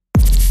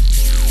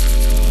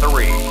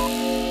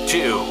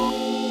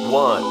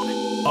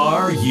1.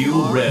 Are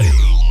you ready?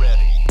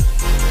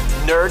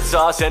 Nerd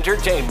Sauce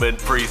Entertainment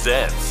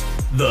presents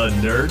The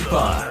Nerd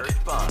Pod.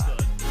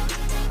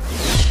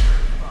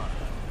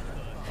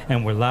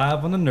 And we're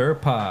live on the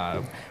Nerd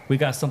Pod. We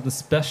got something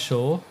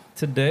special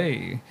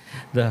today.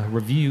 The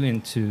review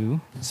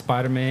into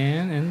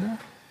Spider-Man and the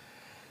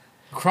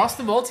Across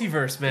the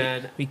multiverse,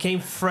 man. We came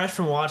fresh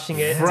from watching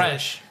it.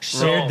 Fresh.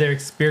 shared their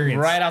experience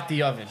Right out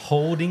the oven.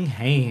 holding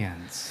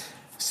hands.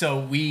 So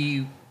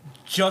we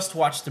just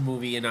watched the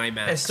movie in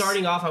IMAX. And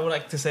starting off, I would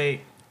like to say,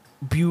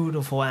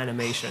 beautiful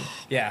animation.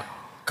 Yeah.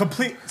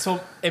 Complete. So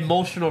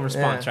emotional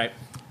response, Yeah. right?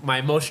 My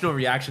emotional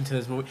reaction to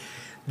this movie.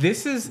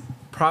 This is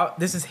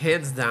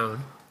hands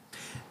down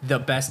the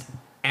best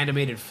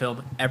animated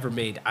film ever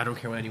made. I don't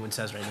care what anyone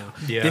says right now.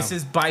 Yeah. This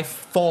is by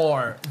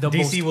far the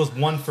DC most. was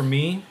one for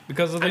me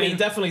because of I it. mean,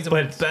 definitely the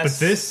but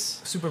best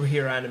this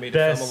superhero animated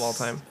best- film of all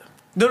time.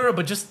 No,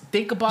 but just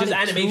think about Just it.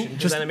 animation, too.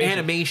 just Just animation.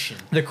 animation.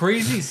 the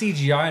crazy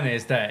CGI in it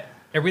is that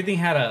everything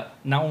had a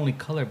not only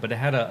color but it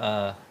had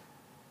a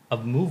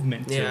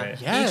movement to Yeah.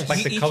 it. Yes.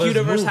 Like the Each colors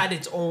universe move. had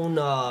its own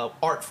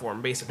art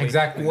form, basically.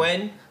 Exactly.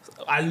 Gwen,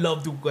 I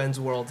love the Gwen's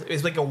world.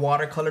 It's like a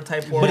watercolor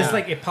type world. But it's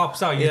like it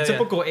pops out. Your Yeah,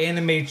 typical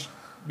anime,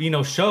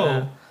 show,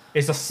 Yeah.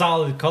 it's a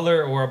solid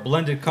color or a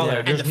blended color.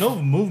 Yeah. There's And no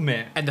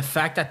movement. And the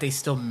fact that they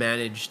still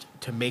managed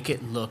to make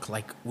it look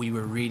like we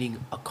were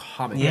reading a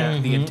comic Yeah.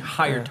 the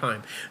entire Yeah.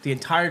 time. The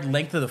entire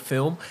length of the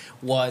film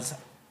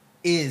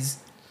is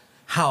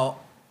how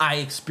I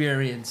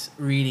experience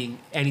reading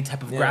any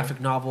type of Yeah.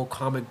 graphic novel,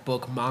 comic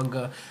book,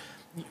 manga.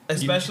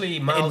 especially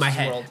Miles' in my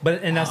head. world.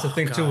 But that's the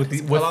thing too God. with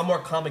It's the a with lot more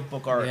comic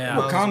book art. Yeah. in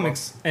with Miles'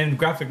 comics and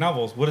graphic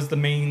novels. What is the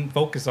main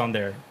focus on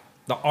there?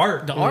 The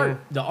art. The art.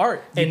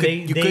 You And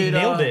could- they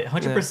nailed uh, it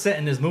 100%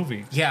 in this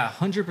movie. Yeah.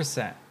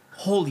 100%.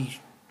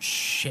 Holy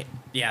shit.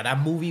 Yeah, that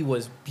movie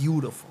was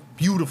beautiful.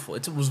 Beautiful.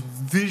 It was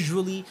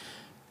visually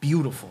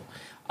beautiful.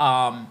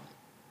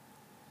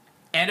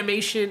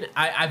 Animation,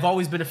 I've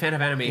always been a fan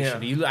of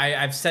animation. Yeah.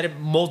 I've said it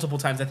multiple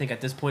times, I think,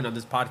 at this point on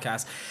this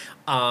podcast.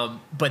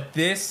 But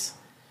this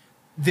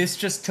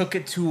just took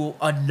it to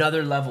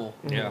another level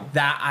Yeah.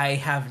 that I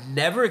have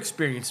never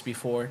experienced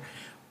before.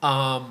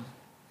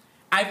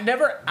 I've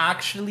never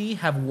actually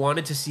have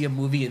wanted to see a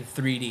movie in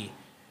 3D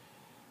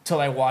till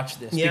I watched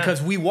this. Yeah.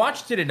 Because we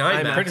watched it in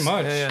IMAX. Pretty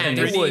much. Yeah, yeah. And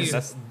it 3D, was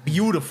that's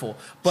beautiful.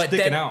 But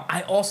sticking then out.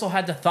 I also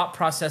had the thought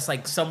process,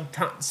 like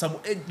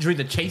during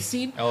the chase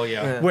scene, Oh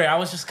yeah. Yeah. where I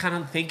was just kind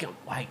of thinking,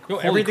 like, Yo,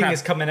 holy everything crap.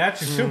 is coming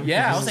at you too.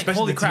 Yeah, I was like, Especially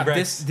holy the crap,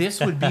 T-Rex. this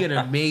would be an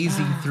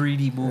amazing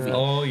 3D movie.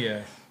 Oh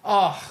yeah.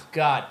 Oh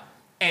God.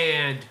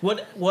 And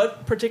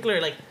What particular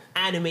like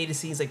animated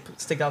scenes like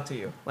stick out to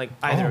you? Like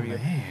either Oh, of you?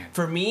 man.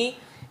 For me,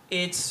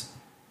 it's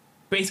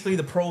basically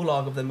the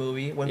prologue of the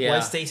movie when Yeah.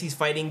 Gwen Stacy's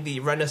fighting the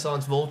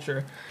Renaissance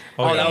Vulture.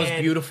 Oh, that was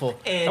And- beautiful.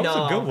 And That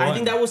was a good I one.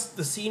 think that was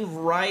the scene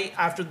right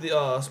after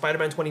the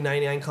Spider-Man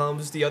 2099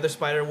 comes. The other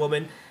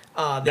Spider-Woman.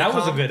 That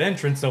was a good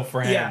entrance though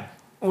for him. Yeah.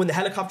 When the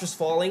helicopter's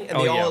falling and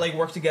Oh, they yeah. all like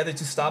work together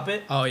to stop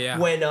it. Oh, yeah.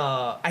 When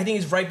I think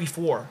it's right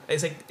before.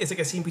 It's like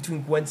a scene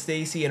between Gwen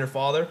Stacy and her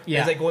father.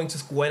 Yeah. It's like going to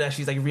Gwen as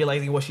she's like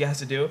realizing what she has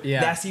to do.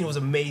 Yeah. That scene was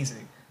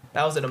amazing.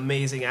 That was an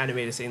amazing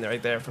animated scene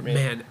right there for me.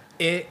 Man,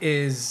 it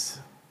is.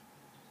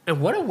 And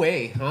what a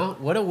way, huh?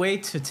 What a way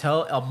to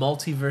tell a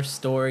multiverse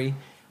story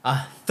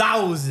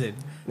 1,000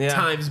 Yeah.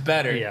 times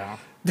better. Yeah.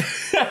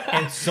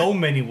 In so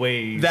many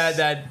ways.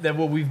 That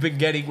what we've been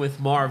getting with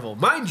Marvel.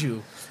 Mind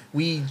you,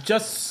 we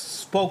just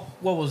spoke,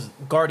 what was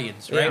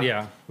Guardians, right?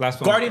 Yeah.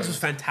 Last one. Guardians was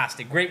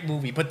fantastic. Great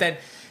movie. But then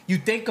you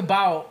think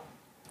about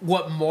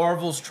what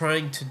Marvel's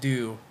trying to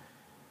do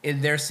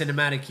in their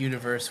cinematic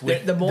universe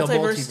with The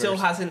multiverse still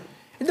hasn't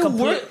the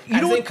wor-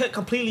 you know what-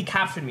 completely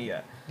captured me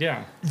yet.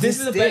 Yeah. This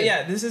is a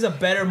did. this is a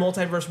better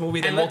multiverse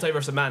movie than And let-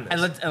 Multiverse of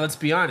Madness. And let's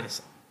be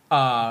honest.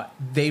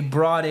 They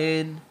brought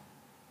in.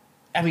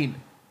 I mean,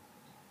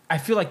 I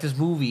feel like this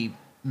movie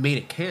made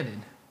it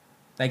canon.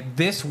 Like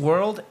this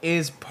world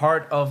is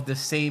part of the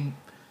same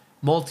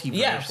multiverse.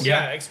 yeah,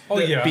 Yeah. Oh,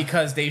 yeah.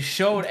 Because they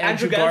showed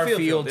Andrew Andrew Garfield,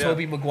 Garfield, yeah.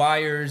 Tobey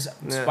Maguire's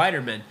Yeah.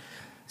 Spider-Man.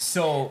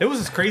 So It was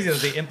just crazy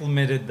that they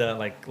implemented the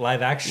like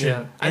live action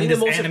Yeah. I in think the this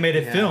most-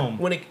 animated yeah. film.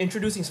 when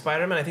introducing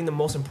Spider-Man, I think the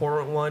most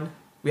important one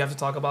we have to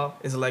talk about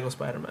is the Lego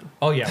Spider-Man.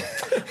 Oh yeah.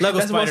 Lego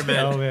That's the most-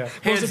 Spider-Man, Oh, yeah.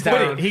 hands But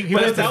down. he But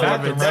went to it's the not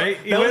bathroom, one. right?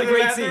 He That went was to a the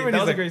great bathroom scene. and That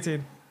he's was a like, great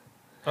scene.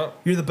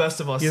 You're the best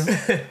of us.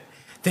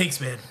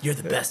 Thanks, man. You're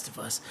the best of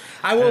us.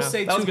 I will Yeah,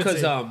 say that was too a good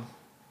because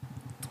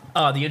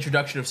scene. the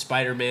introduction of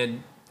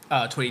Spider-Man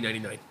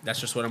 2099. That's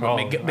just what I'm. Oh,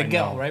 Miguel,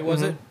 I know. right?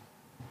 Was it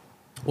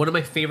one of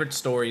my favorite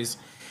stories?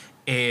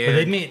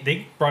 And But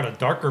they brought a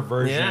darker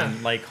version, Yeah.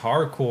 like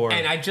hardcore.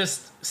 and I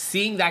just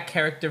seeing that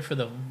character for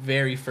the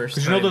very first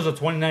Because time. you know there's a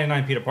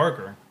 2099 Peter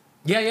Parker.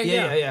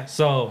 Yeah.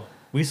 So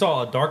we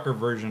saw a darker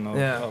version of,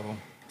 Yeah. of him.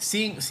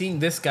 Seeing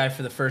this guy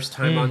for the first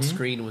time on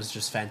screen was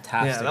just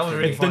fantastic. Yeah, that was for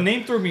really me. The fun.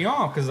 name threw me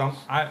off because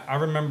I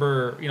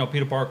remember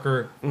Peter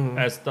Parker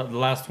as the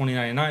last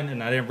 2099,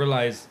 and I didn't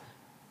realize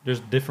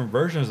there's different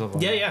versions of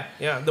him.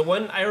 Yeah. The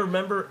one I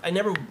remember, I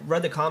never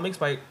read the comics,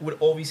 but I would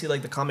always see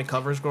like the comic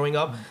covers growing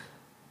up.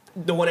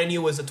 the one I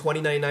knew was a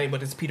 2099,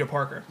 but it's Peter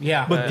Parker.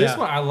 Yeah, But this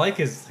one, I like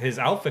his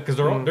outfit because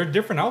they're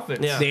different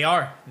outfits. Yeah. they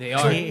are.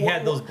 So he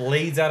had those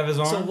blades out of his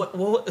arm. So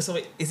what? So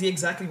is he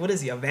exactly? What is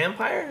he? A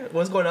vampire?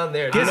 What's going on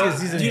there? He's, Do you know-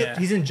 he's, do you- yeah.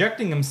 he's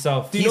injecting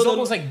himself. Do you He's know the-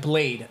 almost like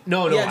Blade.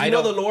 No, Yeah, do I you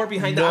know don't the lore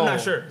behind that? I'm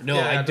not sure. No,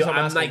 Yeah, I that's do. what I'm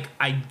I'm asking. like,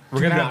 I. We're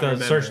do gonna not have to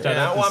remember. search that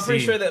Yeah, up well, to I'm pretty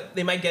see. sure that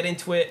they might get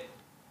into it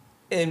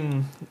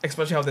in,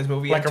 especially how this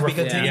movie Like to a be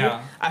continued.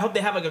 yeah. I hope they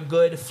have like a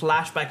good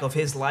flashback of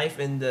his life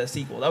in the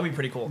sequel. That would be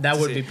pretty cool. That to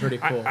would see. be pretty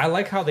cool. I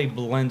like how they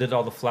blended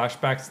all the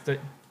flashbacks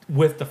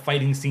with the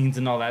fighting scenes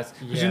and all that.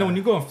 Because you Yeah. know, when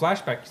you go in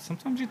flashback,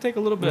 sometimes you take a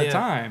little bit of Yeah.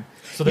 time.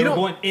 So they You were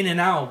know- going in and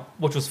out,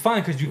 which was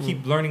fine because you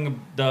keep learning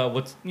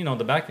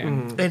the back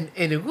end. and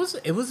it was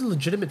a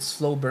legitimate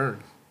slow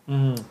burn.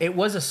 It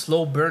was a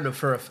slow burn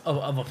of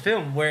a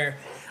film where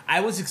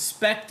I was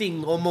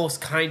expecting almost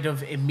kind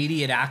of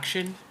immediate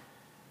action,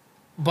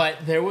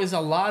 but there was a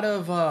lot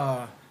of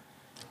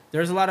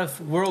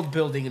world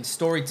building and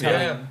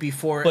storytelling Yeah.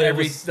 before But it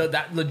was-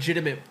 that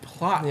legitimate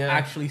plot Yeah.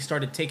 actually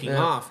started taking Yeah.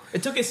 off.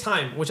 It took its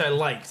time, which I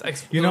liked.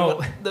 You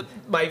know-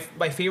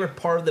 my favorite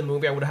part of the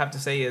movie, I would have to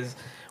say, is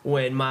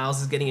when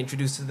Miles is getting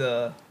introduced to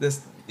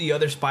the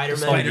other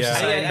Spider-Man. Spider I think-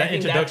 side. I That think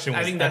introduction I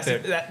was think that's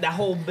epic. that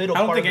whole middle I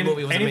don't part think of the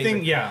movie was anything.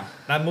 amazing. Yeah,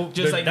 that movie.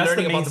 Just like that's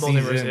learning the main about the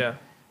multiverse, season yeah.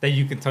 that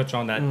you can touch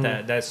on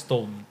that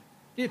stole.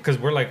 Yeah, because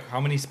we're like,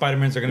 how many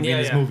Spider-Mans are going to be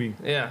in this movie?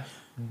 Yeah.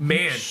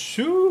 Man,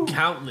 Shoot.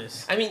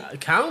 countless. I mean,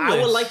 countless.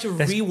 I would like to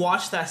That's-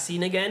 rewatch that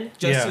scene again,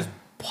 just Yeah. to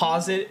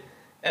pause it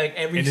like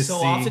every And to so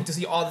see- often to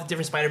see all the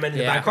different Spider-Man in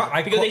the Yeah. background.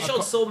 Because they I showed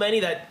caught- so many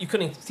that you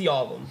couldn't see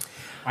all of them.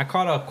 I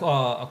caught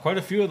quite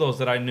a few of those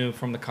that I knew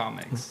from the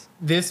comics.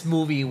 This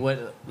movie,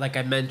 what like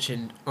I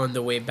mentioned on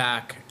the way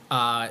back,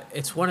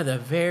 it's one of the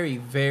very,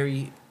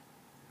 very,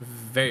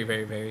 very,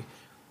 very, very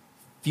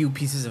few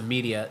pieces of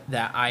media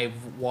that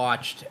I've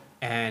watched,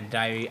 and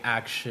I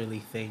actually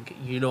think,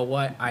 you know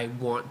what, I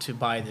want to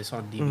buy this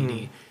on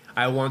DVD.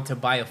 I want to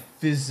buy a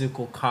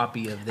physical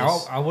copy of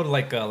this. I would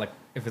like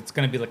if it's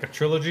gonna be like a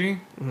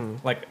trilogy,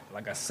 like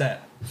a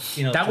set.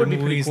 You know, That would be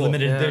pretty movies, cool.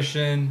 limited Yeah.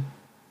 edition.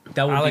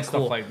 That would I be like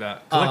cool. stuff like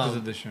that. Collector's Um,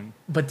 edition.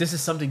 But this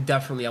is something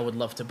definitely I would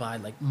love to buy.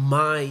 Like,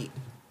 my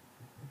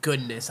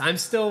goodness, I'm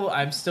still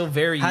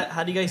very.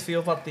 How do you guys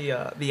feel about the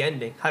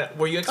ending?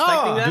 Were you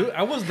expecting that? Dude,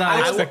 I was not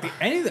I- expecting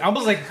anything. I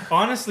was like,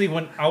 honestly,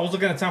 when I was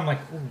looking at the time, I'm like,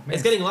 oh, man,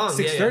 It's getting long,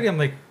 yeah, 6:30. I'm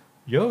like,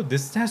 yo,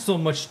 this has so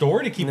much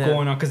story to keep Yeah.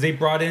 going on because they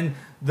brought in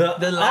the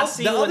last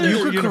scene when other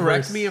You could universe.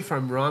 correct me if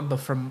I'm wrong, but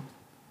from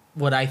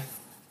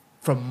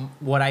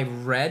what I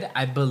read,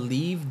 I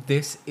believe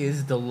this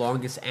is the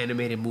longest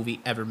animated movie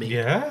ever made.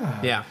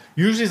 Yeah. Yeah.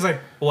 Usually it's like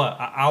what,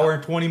 an hour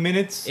and 20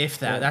 minutes. If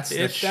that, that's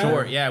If that.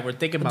 short. Yeah, we're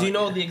thinking about. Do you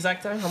know the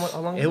exact time?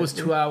 How long? It was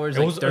 2 hours. It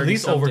like was at 30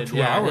 least over something. 2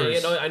 Yeah.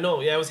 hours. Yeah, I know.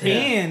 Yeah, it was.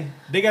 And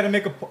they got to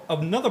make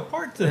another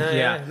part to Yeah.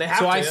 Yeah. they have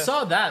So to, I yeah.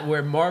 saw that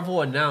where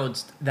Marvel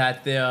announced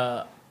that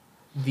the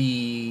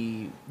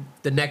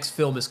next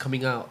film is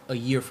coming out a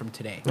year from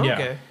today. Yeah.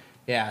 Okay.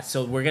 Yeah,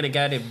 so we're gonna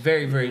get it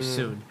very, very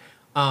soon.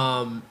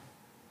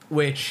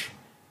 Which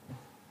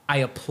I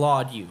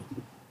applaud you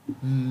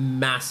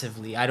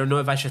massively. I don't know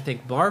if I should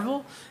thank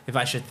Marvel, if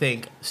I should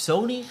thank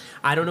Sony.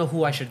 I don't know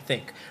who I should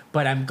thank,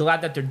 but I'm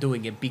glad that they're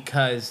doing it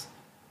because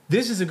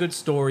this is a good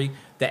story.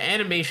 The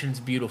animation's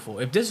beautiful.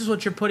 If this is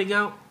what you're putting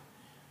out,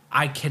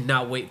 I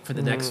cannot wait for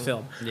the next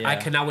film. Yeah. I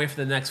cannot wait for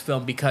the next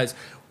film because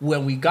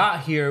when we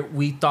got here,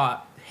 we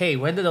thought, hey,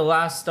 when did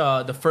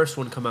the first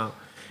one come out?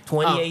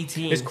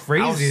 2018. It's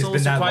crazy I was it's so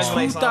been that surprised long.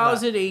 when I saw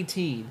that.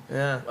 2018.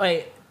 Yeah.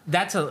 Like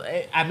that's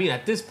I mean,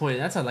 at this point,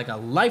 that's like a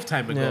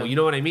lifetime ago. Yeah. You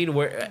know what I mean?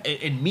 Where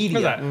in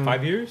media, What's that,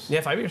 5 years?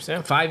 Yeah, 5 years.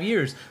 Yeah. 5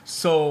 years.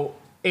 So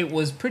it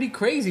was pretty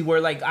crazy. Where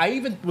like I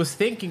even was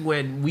thinking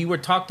when we were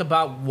talked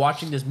about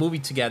watching this movie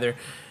together,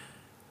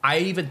 I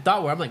even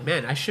thought where I'm like,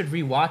 man, I should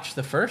rewatch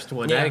the first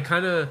one. Yeah. I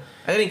kind of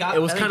I didn't got. it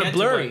was I didn't kind of get to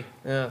blurry. it.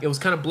 Yeah. It was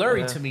kind of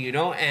blurry Yeah. to me, you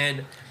know.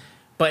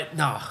 But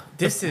no,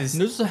 this is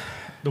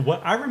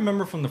What I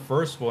remember from the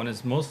first one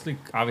is mostly,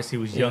 obviously,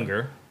 he was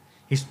younger.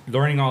 He's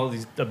learning all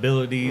these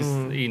abilities.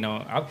 You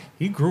know,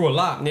 he grew a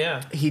lot.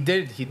 Yeah. he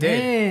did.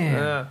 Man,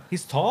 Yeah.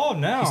 he's tall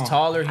now. He's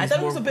taller. He's I thought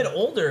he more, was a bit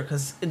older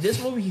because in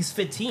this movie he's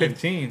 15.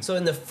 15. So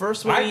in the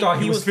first I movie thought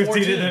he was 15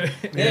 14. in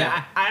the- yeah,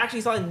 yeah. I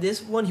actually thought in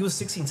this one he was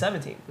 16,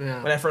 17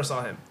 Yeah. when I first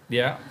saw him.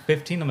 Yeah,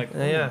 15. I'm like,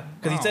 Yeah,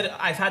 because wow. he said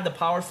I've had the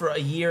power for a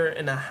year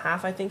and a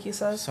half. I think he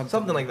says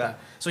something like that.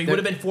 So he There-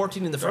 would have been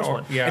 14 in the first Or-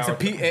 one. Yeah,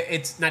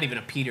 It's not even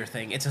a Peter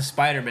thing. It's a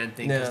Spider-Man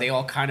thing because Yeah. they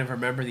all kind of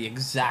remember the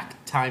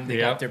exact time they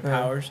Yep. got their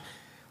powers.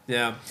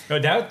 Yeah. No,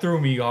 that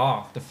threw me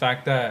off. The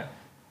fact that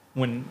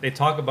when they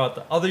talk about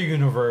the other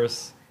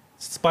universe,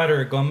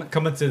 Spider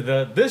coming to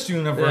this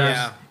universe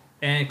Yeah.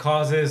 and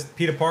causes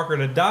Peter Parker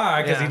to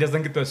die because Yeah. he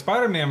doesn't get the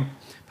Spider-Man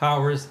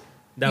powers.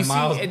 That You see,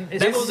 Miles, and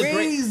it's That was a great.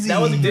 crazy.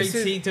 That was a great This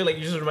is- scene too. Like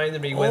you just reminded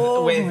me with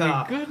Oh with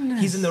my goodness.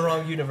 he's in the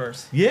wrong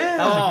universe. Yeah,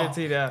 That was Oh. a good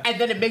scene. Yeah. And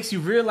then it makes you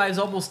realize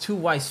almost too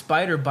why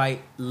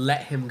Spider-Bite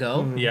let him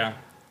go, yeah.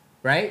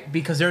 right?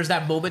 Because there's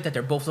that moment that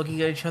they're both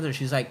looking at each other.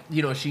 She's like,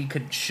 you know, she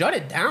could shut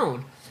it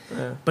down,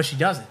 but she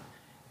doesn't.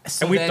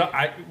 So And then-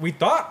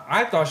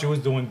 I thought she was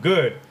doing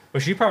good.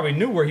 But she probably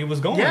knew where he was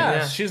going. Yeah,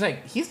 Yeah. she was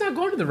like, he's not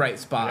going to the right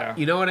spot. Yeah.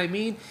 You know what I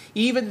mean?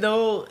 Even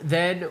though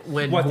then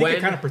when Well, I think Gwen,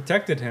 it kind of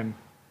protected him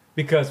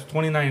because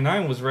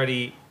 2099 was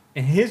ready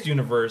in his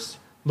universe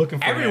looking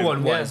for everyone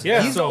him. was.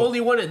 Yeah, He's so, the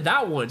only one in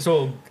that one.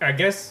 So I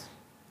guess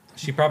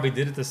she probably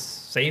did it to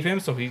save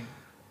him, so he,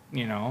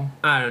 you know.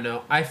 I don't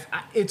know.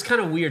 It's kind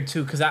of weird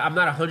too because I'm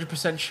not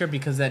 100% sure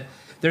because then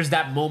there's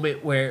that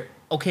moment where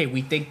okay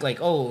we think like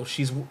oh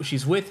she's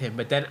with him,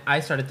 but then I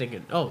started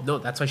thinking oh no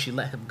that's why she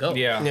let him go.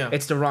 Yeah. Yeah.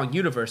 It's the wrong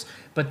universe.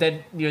 But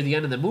then near the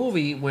end of the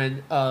movie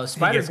when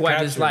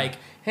Spider-Gwen is captured. like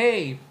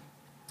hey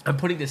I'm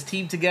putting this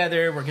team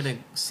together we're gonna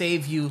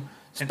save you.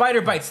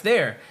 Spider-Bite's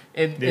there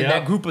in Yeah.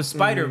 that group of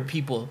spider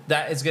people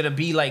that is gonna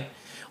be like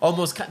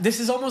this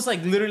is almost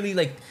like literally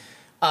like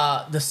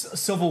the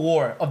Civil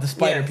War of the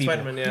Spider people.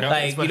 Spider-Man, yeah.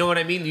 Like, you know what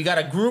I mean? You got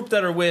a group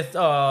that are with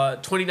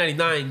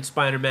 2099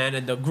 Spider-Man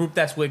and the group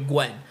that's with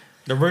Gwen.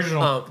 The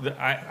original,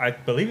 I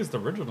believe it's the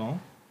original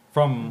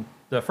from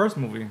the first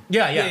movie.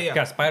 Yeah.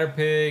 Got Spider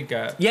Pig,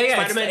 got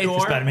Spider-Man it's- Noir.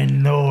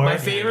 Spider-Man Noir. My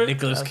favorite.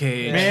 Nicolas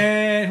Cage.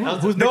 Man,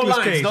 who's No Nicolas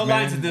lines, Cage, no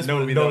man? lines in this No-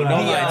 movie, no though. No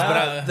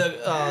lines. lines.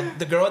 but,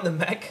 The girl in the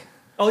mech.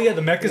 Oh yeah,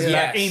 the mech is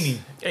Yes.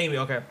 Amy. Amy,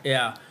 okay.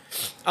 Yeah.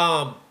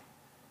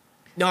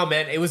 No,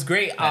 man, it was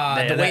great.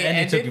 That The way it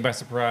ending took me ended, by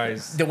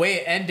surprise. the way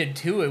it ended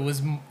too, it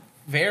was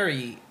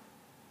very.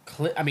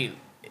 I mean,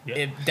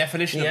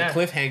 definition Yeah. of a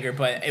cliffhanger,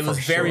 but it was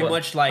For very sure.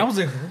 much like I was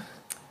like,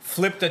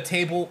 flip the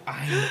table.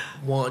 I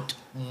want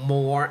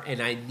more,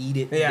 and I need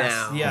it Yes,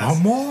 now. yes.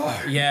 more.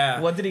 Yeah.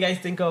 What did you guys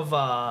think of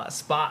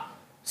Spot?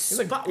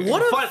 Spot-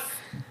 What fun.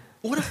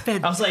 a What a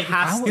fantastic. I was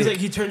like, he's like,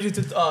 he turned you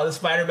to the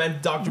Spider-Man,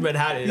 Dr.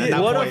 Manhattan. At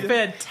that what point. a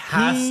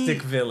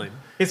fantastic villain.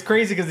 It's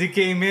crazy because he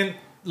came in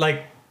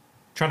like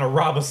trying to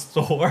rob a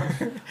store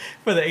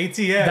for the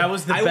ATM. That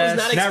was the I best.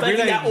 was not Not expecting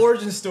really. that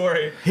origin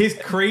story. his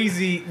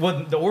crazy.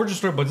 Well, the origin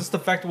story, but just the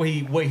fact what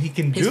he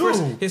can His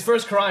do.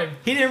 first crime.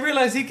 He didn't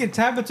realize he can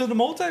tap into the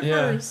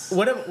multiverse.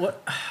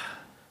 What?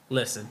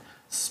 Listen,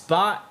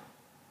 Spot.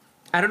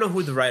 I don't know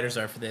who the writers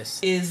are for this.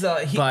 Is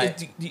But-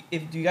 do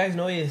you guys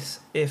know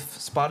if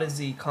Spot is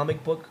the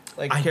comic book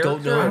like I character?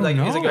 don't know. Like,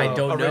 I is don't it know. a I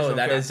don't know. original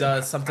That is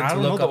character? something I to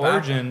don't know look the up.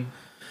 origin.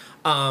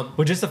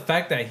 But just the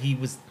fact that he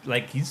was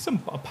like he's a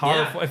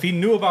powerful. Yeah. If he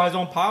knew about his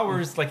own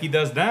powers like he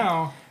does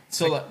now,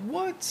 So like, like,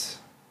 what?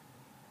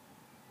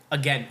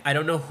 again, I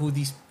don't know who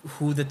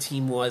the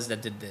team was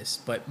that did this,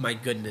 but my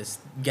goodness,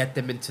 get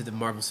them into the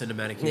Marvel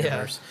Cinematic Yeah.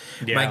 Universe.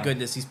 Yeah. My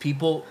goodness, these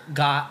people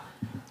got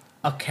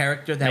a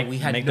character that we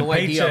had make no the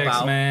idea paychecks,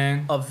 about,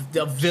 man. of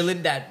the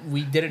villain that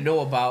we didn't know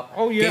about.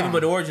 Oh, yeah. Gave him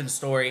an origin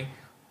story,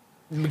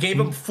 gave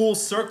him full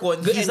circle,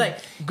 and Good, he's like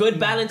good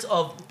balance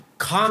of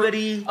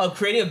comedy. of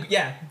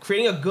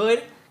creating a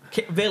good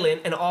villain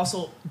and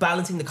also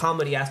balancing the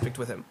comedy aspect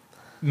with him.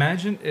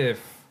 Imagine if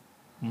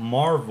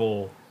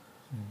Marvel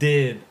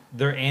did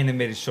their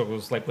animated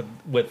shows like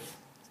with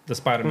the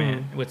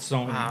Spider-Man with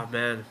Sony. Oh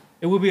man,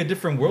 It would be a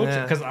different world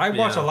Yeah. because I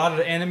watch Yeah. a lot of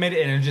the animated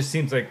and it just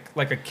seems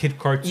like a kid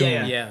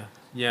cartoon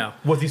yeah.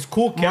 with these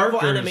cool characters.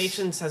 Marvel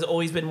animations has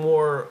always been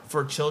more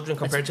for children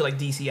compared to like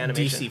DC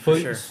animation. DC for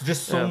But sure. it's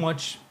just so Yeah.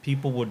 much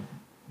people would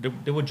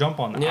they would jump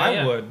on that. Yeah, I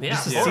yeah. would Yeah,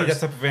 just to of see course.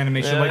 that type of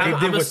animation Yeah. like they I'm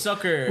did a with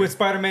sucker. with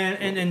Spider-Man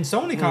and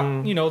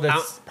Sony. You know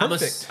that's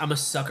perfect. I'm a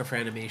sucker for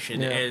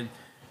animation, Yeah. and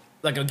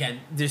like again,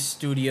 this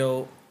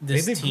studio,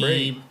 this did team.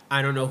 great.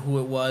 I don't know who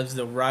it was.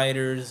 The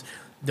writers,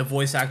 the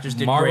voice actors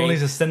did Marvel great.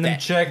 needs to send them That-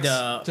 checks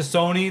the- to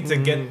Sony to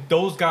get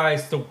those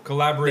guys to they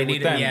collaborate need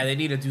with to, them. yeah, they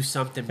need to do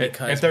something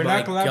because if they're my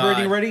not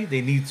collaborating God, already,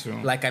 they need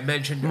to. like I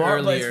mentioned But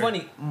earlier, it's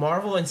funny.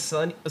 Marvel and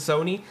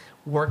Sony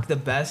work the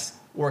best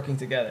working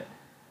together.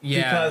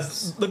 yeah,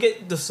 Because look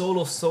at the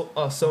solo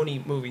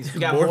Sony movies. You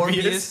got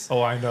Morbius. Morbius.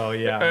 oh, I know.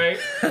 Yeah. Right?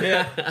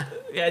 Yeah.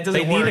 Yeah, it doesn't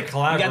They need work. to You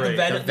collaborate.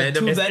 got The the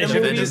two It's- Venom it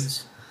should've movies.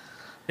 just-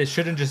 It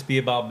shouldn't just be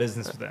about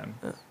business for them.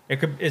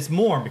 It's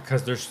more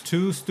because there's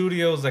two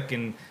studios that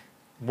can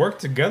work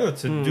together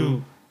to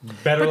do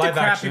better But the live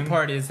crappy action.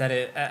 part is that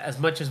as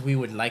much as we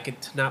would like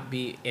it to not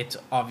be, it's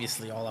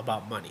obviously all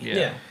about money.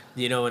 Yeah.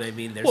 You know what I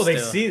mean? There's Well, they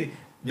still- see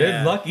they're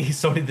Yeah. lucky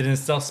Sony didn't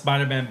sell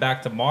Spider-Man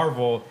back to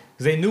Marvel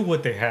because they knew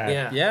what they had.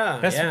 Yeah. Yeah,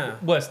 That's yeah.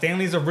 what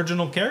Stanley's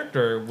original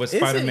character was Is it?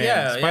 Spider-Man.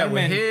 Yeah, Spider-Man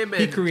with him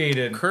he and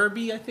created.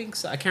 Kirby, I think.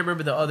 So. I can't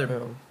remember the other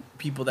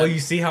people that. Well, you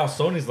see how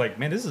Sony's like,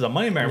 man, this is a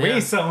money man. We Yeah.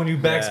 ain't selling you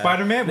back Yeah.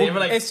 Spider-Man. They Well, were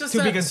like, it's just to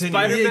be that continued.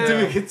 Spider-Man.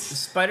 Yeah, dude,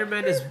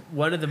 Spider-Man is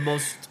one of the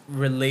most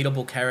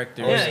relatable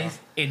characters. Yeah, he's-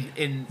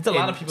 in it's a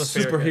lot in of people's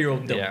superhero.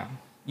 favorite. yeah.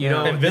 You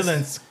know, And this-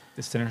 villains.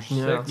 The Sinister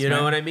Yeah. Six, You know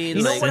man. what I mean?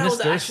 You know Like, what I was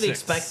Sinister actually Six.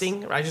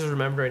 expecting? I just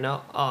remember it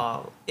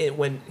now.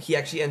 When he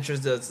actually enters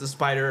the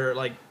spider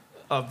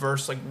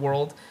verse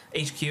world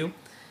HQ,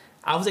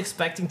 I was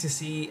expecting to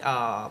see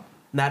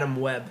Madam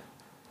Web.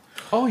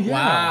 Oh yeah.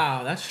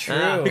 wow, that's true.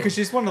 Yeah. Because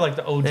she's one of like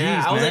the OGs,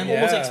 Yeah, I was man. like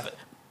almost Yeah.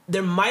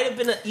 there might have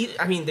been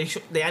I mean,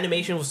 the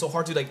animation was so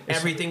hard to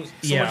everything. So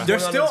Yeah. much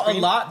There's going on still screen. a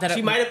lot that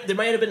there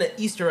might have been an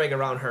Easter egg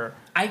around her.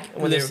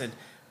 When they- listen.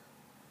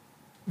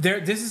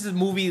 This is a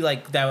movie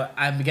like that.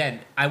 I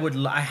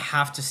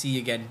have to see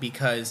again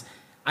because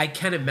I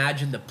can't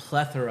imagine the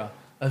plethora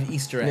of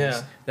Easter eggs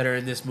Yeah. that are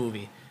in this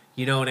movie.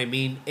 You know what I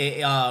mean?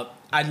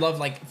 I love,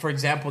 like, for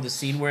example, the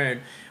scene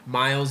where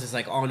Miles is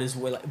like on his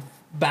way, like,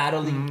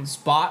 battling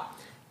Spot,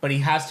 but he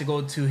has to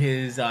go to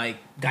his like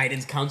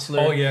guidance counselor.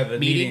 Oh, yeah, the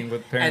meeting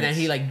with and then parents.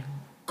 he like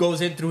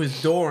goes in through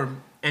his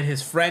dorm, and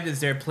his friend is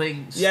there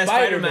playing Yeah,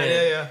 Spider-Man,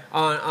 Spider-Man,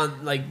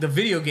 on like the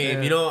video game,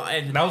 Yeah. you know,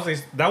 and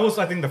That was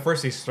I think the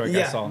first Easter egg I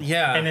Yeah. saw.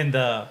 Yeah. And then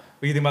what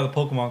do you think about the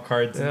Pokemon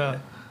cards? Yeah.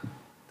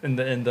 In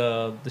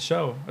the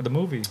show or the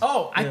movie.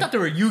 oh, I thought they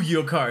were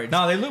Yu-Gi-Oh cards.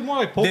 No, they look more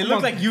like Pokemon. They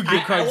look like Yu-Gi-Oh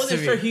I cards to wasn't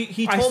me. sure.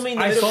 He told me in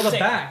the I middle saw of the saying-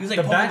 back. He was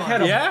like, the back Pokemon.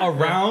 had Yeah? a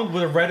round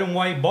with a red and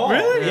white ball.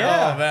 Really?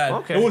 Yeah. Oh, man.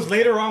 Okay. It was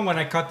later on when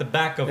I caught the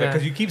back of it Yeah.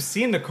 because you keep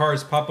seeing the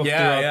cards pop up Yeah,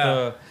 throughout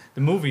yeah.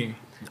 the movie.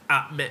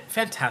 Man,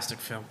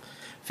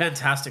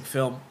 fantastic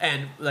film,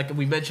 and like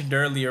we mentioned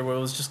earlier, where it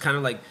was just kind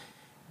of like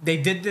they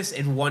did this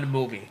in one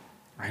movie.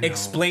 I know.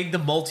 Explained the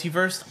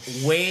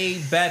multiverse way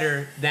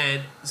better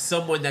than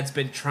someone that's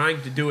been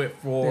trying to do it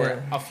for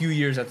Yeah. a few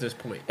years at this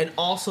point. And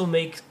also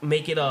make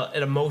it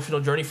an emotional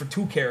journey for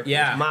two characters,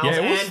 Yeah. Miles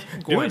Yeah, it was,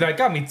 and Gwen. dude, that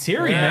got me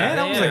teary, Yeah, man.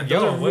 I was yeah. like,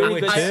 Those yo, are really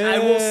wait, good I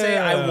will say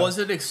I yeah.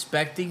 wasn't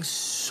expecting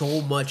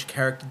so much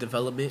character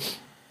development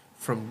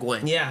from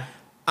Gwen. Yeah.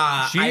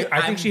 I think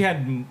I'm- she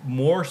had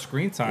more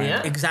screen time.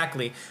 Yeah.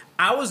 Exactly.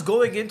 I was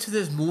going into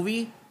this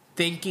movie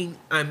thinking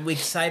I'm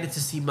excited to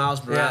see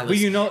Miles Morales. But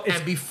you know, it's-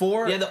 and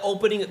before Yeah,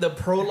 the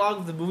prologue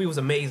of the movie was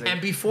amazing. and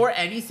before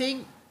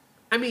anything,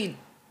 I mean,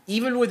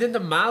 even within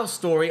the Miles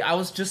story, I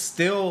was just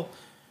still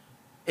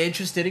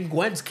interested in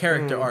Gwen's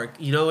character arc.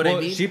 You know what I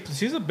Well, mean?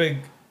 she's a big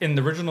in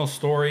the original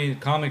story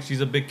comics.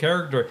 She's a big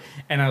character,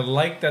 and I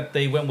like that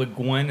they went with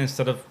Gwen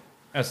instead of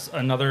as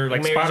another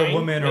like Mary Spider Jane,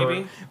 Woman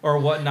maybe? or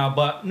whatnot.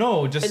 But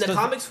no, just in the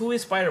comics, who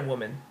is Spider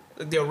Woman?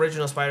 The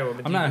original Spider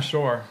Woman. I'm not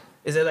sure.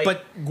 Is it like?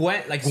 but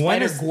Gwen, like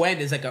Gwen Spider Gwen,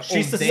 is like a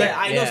she's own the thing. same- yeah,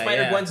 I know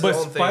Spider Gwen's But his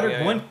own thing. Spider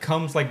yeah, Gwen yeah.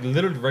 comes like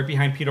literally right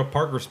behind Peter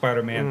Parker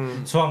Spider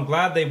Man. So I'm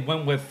glad they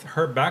went with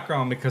her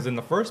background because in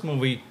the first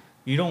movie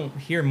you don't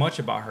hear much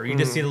about her. You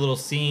just see the little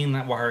scene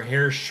while her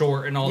hair's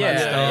short and all that Yeah,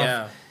 stuff.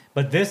 yeah.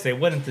 But this they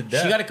went into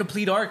depth. She got a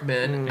complete arc,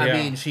 man. I Yeah.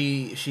 mean,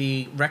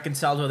 she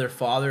reconciled with her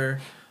father.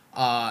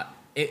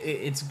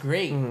 It's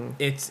great.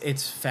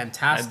 It's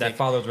fantastic. that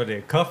father's ready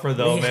to cuff her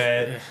though,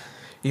 man.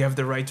 You have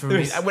the right to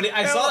remain. When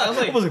I saw that,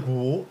 I was like,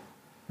 whoa.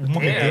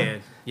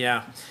 Man,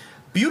 yeah.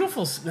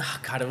 Beautiful.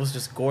 God, it was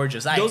just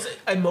gorgeous. those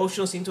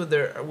emotional scenes with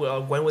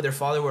Gwen with their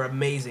father were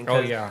amazing.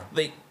 'cause Oh,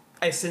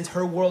 yeah. Since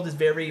her world is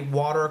very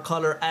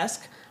watercolor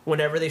esque.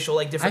 Whenever they show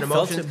like different I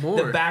felt emotions, it more.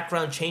 the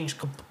background changed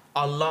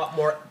a lot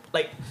more,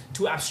 like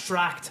to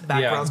abstract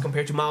backgrounds Yeah.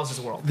 compared to Miles'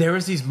 world. There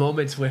was these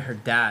moments with her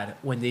dad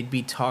when they'd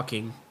be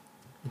talking,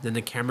 and then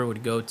the camera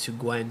would go to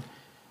Gwen,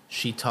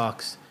 she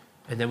talks,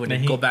 and then when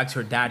And they go back to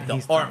her dad, the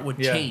he's art talking. would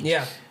Yeah. change.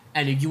 Yeah.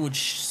 And you would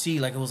see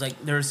like it was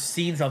like there's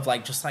scenes of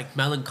like just like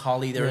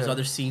melancholy. There was Yeah.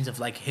 other scenes of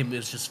like him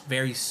is just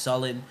very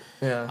sullen.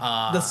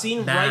 Yeah. The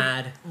scene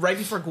mad. right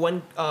before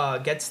Gwen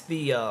gets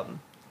the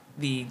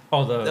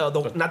Oh,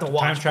 the not the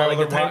watch, but like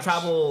the time watch.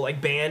 travel like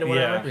band or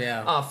whatever.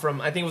 Yeah.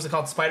 From I think it was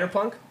called Spider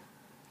Punk.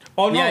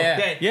 Oh no,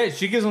 Yeah, yeah.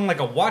 She gives him like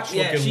a watch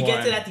Yeah, looking she gets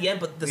one. it at the end,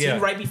 but the scene Yeah.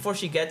 right before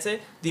she gets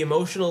it, the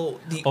Oh,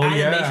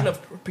 animation yeah.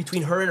 of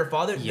between her and her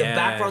father, the Yes.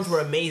 backgrounds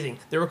were amazing.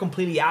 They were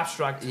completely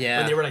abstract Yeah.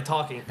 when they were like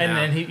talking. And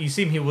Yeah. then you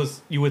see him.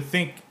 You would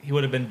think he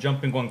would have been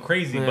jumping, going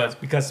crazy, Yeah.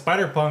 but because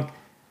Spider Punk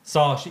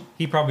saw,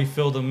 he probably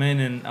filled him in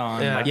and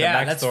on Yeah. like Yeah,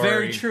 the that's backstory.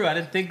 very true. I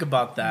didn't think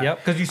about that.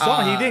 Yep, because you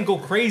saw he didn't go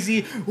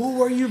crazy. Oh,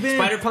 where you been?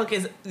 Spider Punk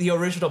is the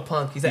original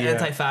punk. He's an Yeah.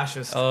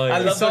 anti-fascist. Oh, yeah. I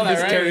You love saw that his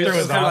that, right? character It was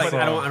was Kind of like awesome.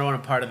 I don't want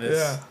a part of this.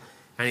 Yeah.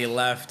 And he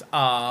left.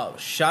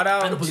 Shout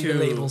out I don't believe to in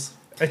labels.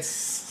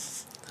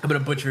 It's I'm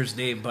gonna butcher his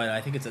name, but I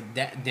think it's a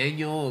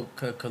Daniel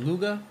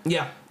Kaluga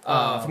Yeah,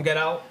 from Get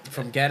Out.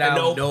 from Get And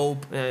Out.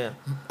 Nope. Nope.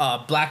 Yeah,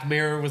 Black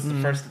Mirror was the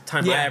first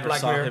time I Yeah, ever Black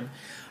saw Mirror. him.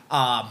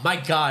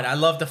 My God, I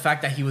love the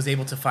fact that he was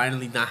able to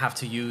finally not have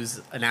to use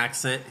an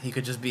accent. He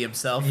could just be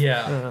himself.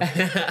 yeah.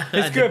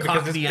 It's The good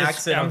because Cockney it's,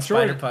 accent I'm on sure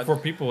Spider-Punk. for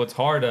people it's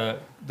hard to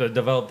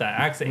develop that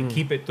accent and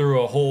keep it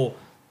through a whole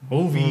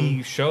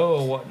movie, show,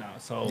 or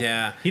whatnot. So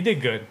Yeah. he did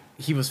good.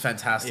 He was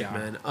fantastic, Yeah.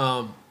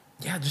 man.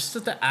 Yeah, just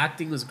that the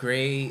acting was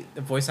great.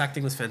 The voice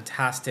acting was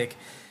fantastic.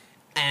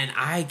 And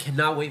I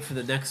cannot wait for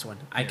the next one.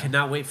 I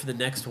cannot wait for the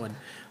next one.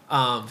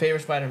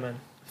 favorite Spider-Man.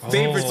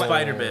 Favorite Oh.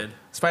 Spider-Man.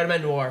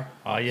 Spider-Man Noir.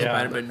 Oh yeah,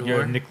 Spider-Man you're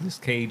a Noir. Nicolas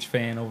Cage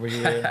fan over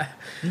here.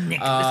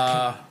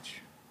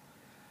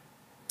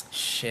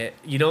 Shit.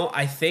 You know,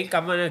 I think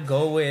I'm going to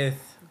go with...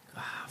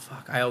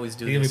 fuck, I always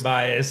do He's gonna this. be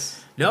biased.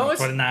 No, it's-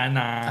 29.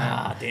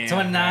 Ah, damn.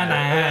 29.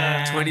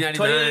 2099.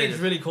 2099 is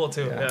really cool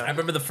too. I Yeah.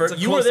 remember the first... It's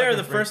a You were close there second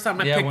the for me. first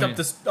time I Yeah, picked when- up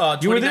this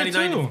You were there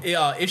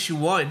 2099 issue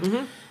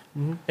 1.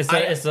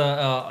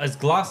 It's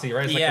glossy,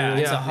 right? It's Yeah, like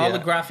it's a yeah.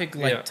 holographic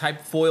like Yeah.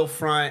 type foil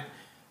front.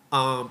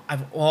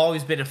 I've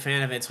always been a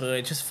fan of it, so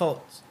it just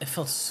felt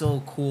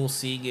so cool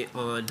seeing it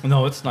on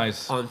no, it's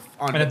nice. on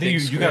and the I think big you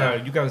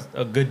screen. got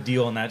a good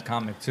deal on that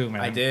comic too,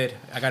 man. I did.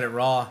 I got it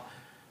raw.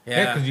 Yeah,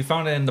 Yeah, because you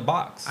found it in the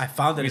box. I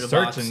found it in the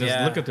Researching, box, just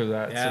yeah. looking through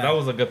that. Yeah. So that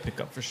was a good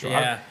pickup for sure.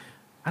 yeah.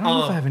 I don't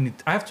know if I have any.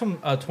 I have some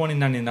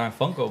 2099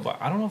 Funko, but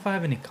I don't know if I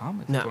have any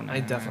comics. No, for I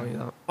 2099.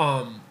 definitely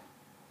don't.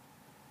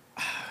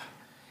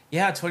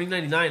 Yeah,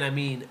 2099. I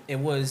mean,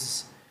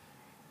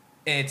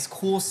 it's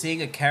cool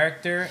seeing a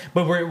character.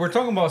 But we're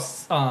talking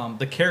about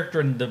the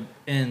character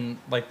in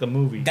like the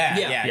movie.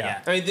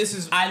 Yeah. I mean, this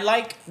is I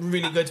like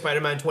really good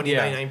Spider-Man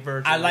 2099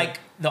 version. I like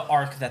the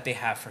arc that they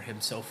have for him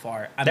so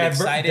far. I'm that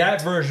excited.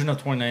 that version of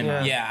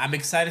 2099. Yeah, I'm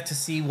excited to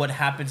see what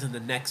happens in the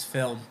next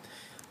film.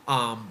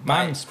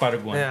 Mine's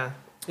Spider-Gwen. Yeah.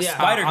 Yeah.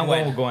 Spider I'm going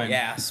Gwen. with Gwen.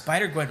 Yeah,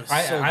 Spider Gwen was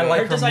I so like good.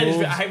 Her her design is.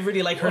 moves. I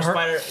really like her Her-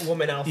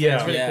 Spider-Woman outfit. Yeah,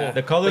 It's really Yeah. cool.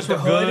 The colors Like,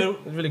 were the hood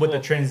good was really with cool.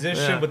 the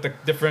transition, Yeah. with the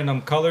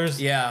different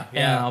colors. Yeah, And,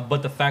 yeah.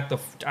 but the fact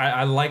of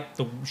I like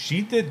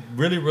she did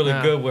really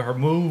Yeah. good with her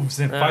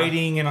moves and Yeah.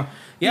 fighting and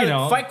Yeah, you the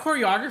know fight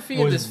choreography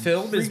in was this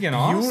film is freaking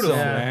beautiful. awesome,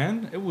 Yeah.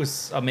 man. It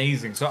was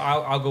amazing. So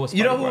I'll go with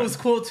You know who Spider-Gwen. was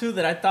cool too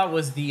that I thought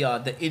was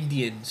the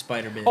Indian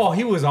Spider-Man. Oh,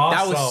 he was awesome.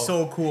 that was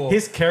so cool.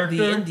 His character.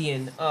 The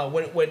Indian,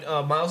 when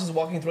Miles is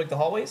walking through like the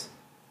hallways.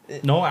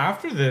 No,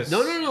 after this.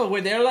 No.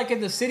 Where they're like in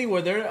the city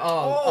where they're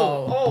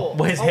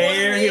With his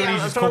hair, he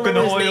was just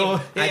coconut oil.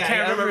 Yeah, I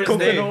can't remember his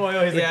Coconut name.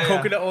 oil. He's like, Yeah,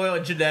 coconut oil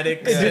and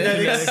genetics.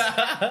 Genetics.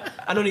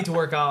 I don't need to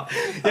work out.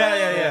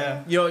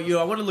 Yeah. Yo,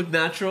 I want to look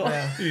natural.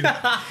 He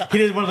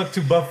didn't want to look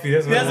too buffy.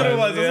 That's what That's what it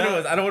was. Yeah. That's what it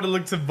was. I don't want to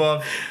look too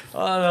buff.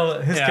 Oh,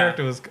 no, his Yeah.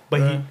 character was,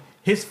 but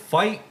his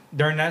fight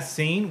during that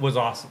scene was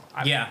awesome.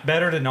 Yeah.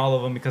 Better than all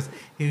of them because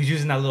he was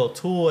using that little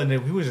tool and he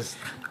was just,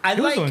 I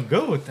he was like- doing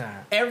good with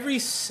that.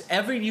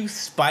 Every new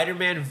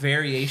Spider-Man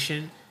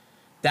variation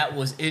that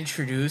was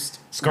introduced,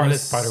 Scarlet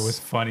Spider was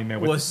funny, man.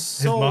 With was his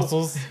so-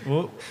 muscles.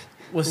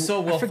 was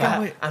so well forgot thought.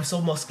 what- I'm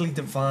so muscly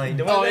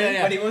defined. Oh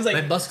yeah. When he was like,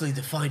 my muscly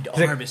defined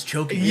like- arm is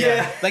choking.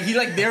 Yeah. like he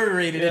like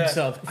narrated Yeah.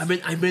 himself. I'm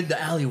in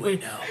the alleyway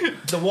now.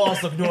 the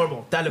walls look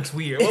normal. That looks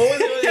weird. What was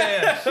it?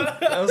 Yeah.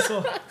 That was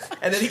so.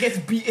 And then he gets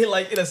beaten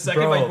like in a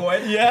second Bro. by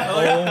Gwen. Yeah.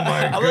 Oh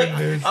my I was like,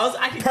 goodness. I was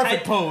actually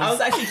Perfect pose. I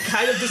was actually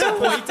kind of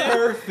disappointed.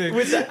 Perfect.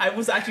 With that. I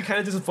was actually kind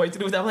of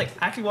disappointed with that. I'm like,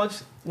 I actually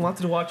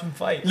wanted to watch him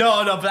fight.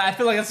 No, but I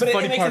feel like that's the But it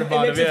funny makes part it-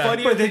 about it him. makes it Yeah.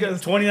 funny. But then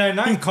because-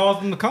 29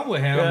 called him to come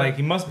with him. Yeah. I'm like,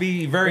 he must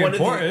be very one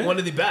important.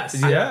 of the best.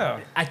 Yeah.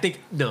 I think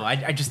no.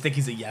 I just think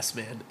he's a yes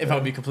man. If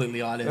I'm being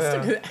completely honest.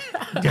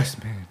 Yes,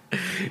 man.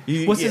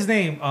 What's his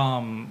name?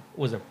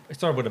 Was it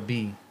started with a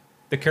B?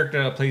 The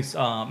character that plays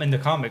in the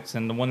comics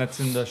and the one that's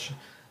in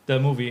the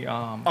movie.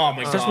 Oh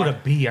my it starts God. with a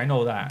B. I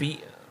know that.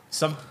 Beat.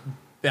 Some.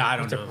 Yeah, I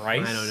don't Was it know.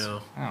 Bryce? I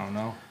don't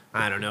know.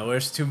 I don't know.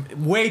 There's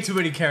way too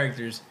many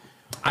characters.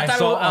 I thought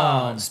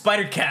saw, it was,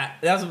 Spider Cat.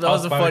 That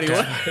was a funny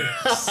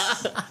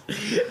Spider-Cat. one.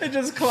 It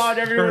just clawed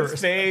everyone's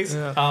face.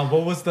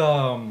 What was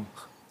the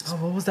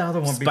what was the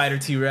other one? Spider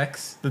T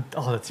Rex. The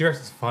T-Rex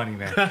was funny,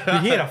 man.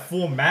 He had a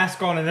full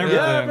mask on and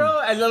everything. Yeah, bro.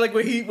 And then like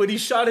when he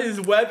shot his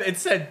web, it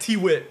said T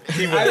Wit.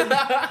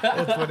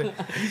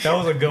 That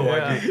was a good one.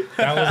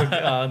 That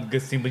was a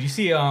good scene. But you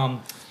see,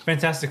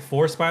 Fantastic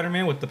Four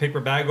Spider-Man with the paper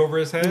bag over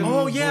his head.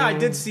 Oh yeah, I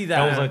did see that.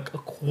 That was like a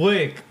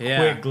quick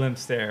Yeah.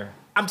 glimpse there.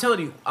 I'm telling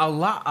you, a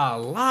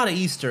lot of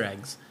Easter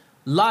eggs.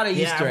 Yeah.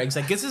 Easter eggs.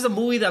 Like this is a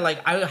movie that like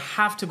I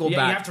have to go Yeah,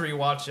 back. you have to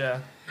rewatch. Yeah.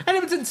 And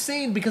it was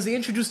insane because they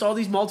introduced all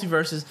these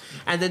multiverses,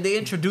 and then they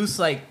introduced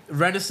like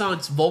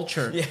Renaissance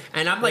Vulture, Yeah.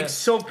 and I'm like Yeah.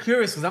 so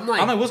curious because I'm like,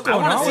 what's I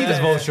going wanna on see with this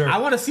that- Vulture? I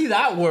want to see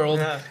that world.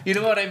 Yeah. You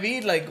know what I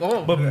mean? Like,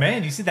 oh, But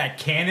man, you see that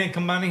cannon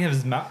combining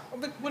his mouth.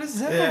 Like, what is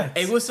that? Yeah.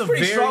 it was a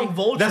Pretty very strong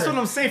Vulture. That's what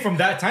I'm saying from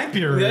that time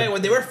period. Yeah,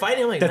 when they were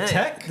fighting, I'm like, The man,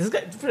 tech? this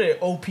guy's pretty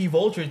OP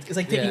Vulture. It's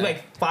like taking Yeah.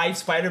 like 5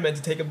 Spider-Men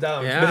to take him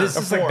down. Yeah. But it's Or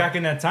just like 4. back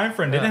in that time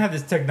frame. They didn't have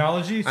this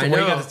technology. So I where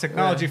you know. got this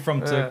technology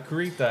from to Yeah.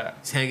 create that?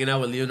 He's hanging out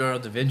with Leonardo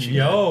da Vinci.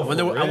 Yo, man.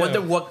 for I wonder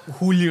real.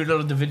 who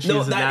Leonardo da Vinci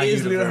No, is in that that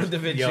is universe. Leonardo da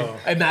Vinci. Yo.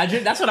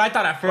 Imagine that's what I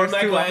thought at first. Too.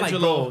 I'm like,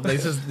 Michelangelo. bro,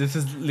 this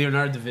is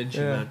Leonardo da Vinci,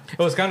 man. It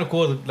was kind of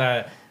cool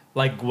that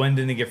like Gwen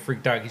didn't get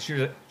freaked out.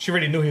 She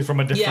already knew he was from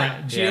a different.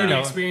 Yeah, she you already know.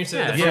 experienced it.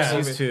 Yeah, in the yeah.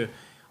 first yeah. movie. Too.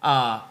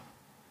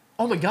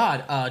 Oh my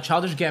God,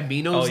 Childish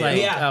Gambino's Oh,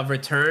 yeah. like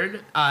return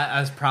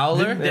as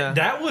Prowler. Yeah.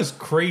 That was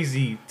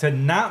crazy to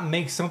not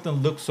make something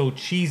look so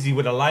cheesy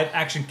with a live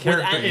action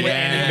character in an with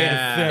animated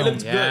Yeah. film. It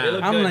looked good. It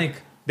looked I'm good. like,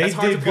 they That's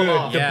hard did to pull good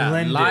off. to Yeah,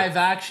 blend live it.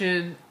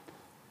 action,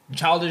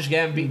 Childish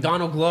Gambino,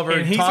 Donald Glover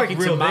And he's, talking like,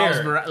 to real Miles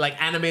there. Morales,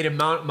 like animated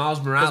Miles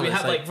Morales. Because we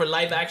have like for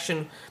live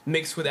action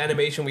mixed with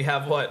animation, we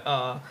have what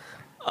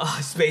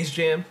Space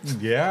Jam.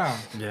 Yeah.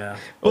 yeah,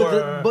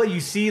 Or- But you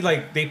see,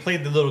 like, they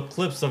played the little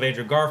clips of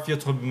Andrew Garfield,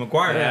 Tobey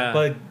Maguire. Yeah.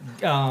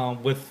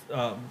 But with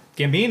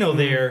Gambino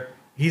there,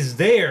 he's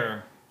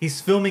there. He's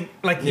filming,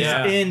 like, he's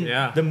Yeah, in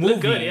yeah. the movie,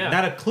 good, yeah.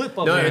 not a clip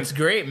of no, him. it's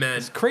great, man.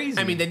 It's crazy.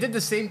 I mean, they did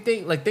the same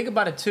thing. Like, think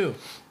about it too.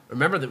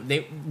 Remember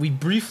that we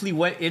briefly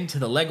went into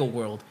the Lego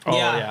world. Oh,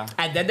 Yeah. yeah.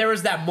 And then there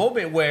was that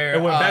moment where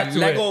It went back to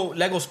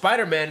Lego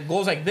Spider-Man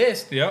goes like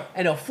this, Yep.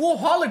 and a full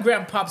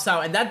hologram pops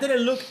out, and that didn't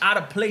look out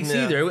of place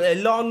Yeah. either.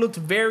 It all looked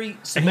very And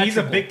symmetrical. he's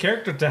a big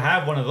character to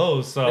have one of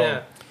those, so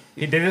Yeah.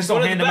 they just one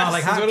don't of hand the them out best.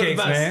 like He's one of the hotcakes,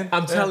 best. man.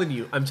 I'm telling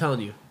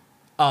you.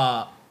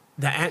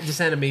 This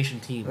animation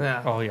team.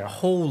 Yeah. Oh, yeah.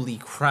 Holy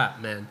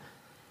crap, man.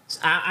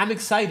 I'm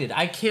excited.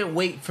 I can't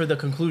wait for the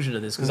conclusion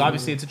of this because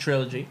obviously it's a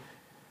trilogy.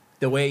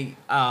 The way,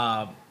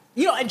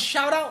 and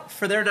shout out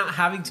for there not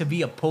having to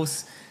be a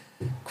post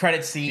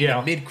credit scene,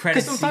 Yeah. mid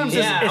credit Because sometimes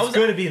scene. Yeah, I it's was-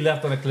 good to be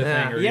left on a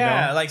cliffhanger.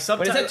 Yeah, you know? like But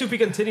sometimes it said to be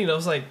continued. I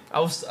was like,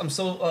 I'm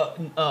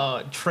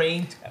so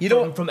trained. You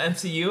know- from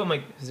MCU. I'm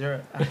like, is there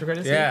an after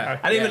credits? scene? Yeah.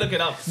 I didn't even Yeah. look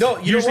it up. No,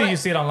 you know Usually what? you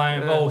see it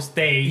online. Yeah. Oh,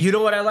 stay. You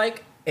know what I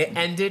like? It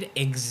ended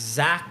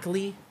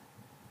exactly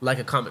like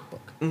a comic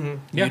book. Yeah.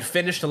 You'd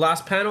finish the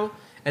last panel,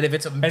 and if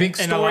it's a big and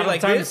a story lot of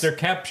like times this, they're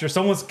captured.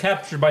 Someone's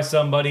captured by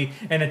somebody,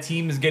 and a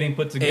team is getting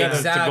put together.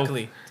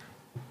 exactly.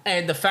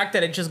 And the fact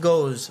that it just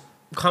goes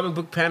comic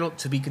book panel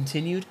to be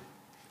continued,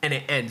 and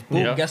it ends. Boom.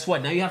 Yeah. Guess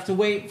what? Now you have to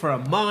wait for a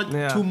month,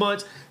 Yeah. 2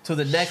 months till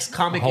the next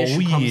comic Oh,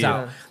 issue comes yeah.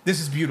 out. This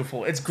is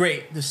beautiful. It's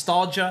great.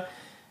 Nostalgia.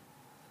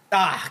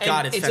 Ah, And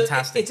God, it's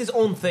fantastic. it's his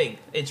own thing.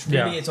 It's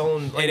really Yeah. its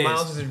own. Like It is.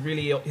 Miles is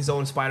really his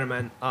own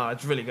Spider-Man.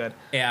 It's really good.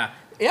 Yeah,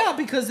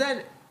 because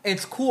then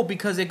it's cool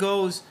because it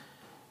goes.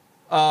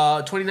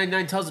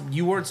 2099 tells him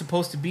you weren't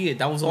supposed to be it.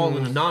 That was all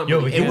in a non. Yo,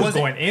 but he it was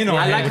wasn't- going in on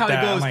I it like with how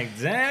that. it goes. I'm like,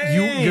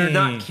 dang. You're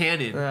not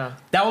canon. Yeah.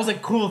 That was a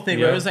cool thing.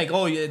 Where Yeah. it was like,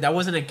 oh, yeah, that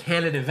wasn't a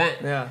canon event.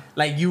 Yeah.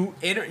 like you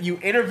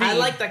intervened. I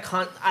like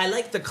I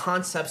like the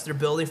concepts they're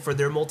building for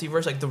their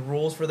multiverse, like the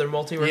rules for their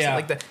multiverse. Yeah.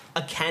 Like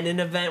a canon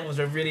event was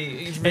it's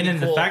really And then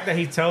cool. the fact that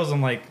he tells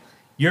him like,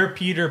 your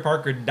Peter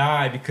Parker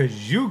died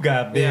because you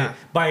got bit Yeah.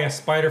 by a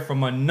spider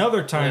from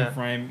another time Yeah.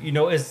 frame. You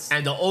know, it's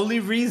And the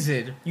only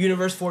reason,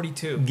 Universe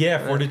 42.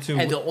 42.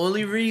 and the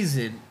only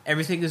reason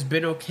everything has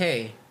been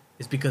okay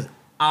is because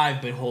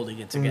I've been holding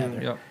it together.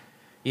 Yep.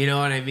 You know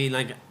what I mean?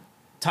 Like,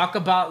 talk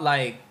about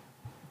like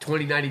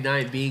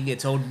 2099 being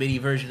its own mini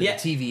version Yeah.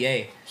 of the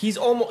TVA. He's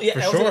almost For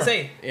I was gonna sure.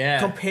 say Yeah.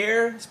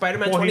 compare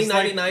Spider-Man Well, he's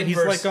 2099 like,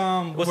 versus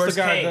what's versus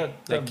the guy Kang.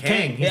 that Like Kang.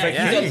 Kang. He's Yeah, like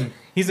yeah. King.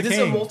 He's a This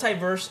king. is a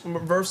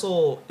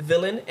multiversal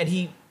villain, and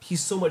he's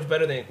so much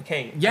better than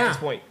Kang Yeah. at this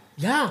point.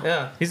 Yeah.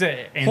 Yeah. He's an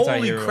Holy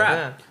anti-hero.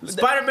 crap. Yeah.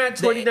 Spider-Man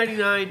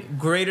 2099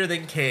 greater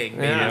than Kang.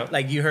 baby. Yeah.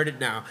 Like you heard it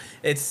now.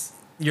 It's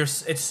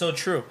so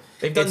true.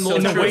 They've done It's more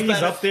And the True. way he's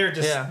Better. up there,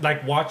 just Yeah.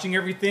 like watching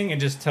everything, and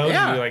just tells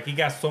Yeah. you like he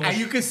got so much. And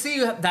you can see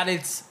that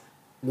it's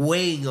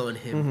weighing on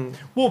him.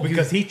 well,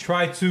 because he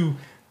tried to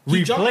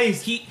He jumped-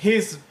 replace he-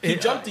 his. he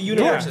jumped the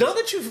Bro, universe. now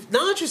that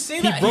you say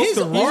that, broke his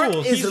the arc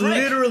rules. is He's Rick.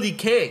 literally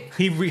Kang.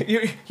 He's Rick.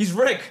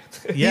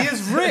 Yeah. He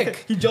is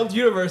Rick. He jumped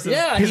universes.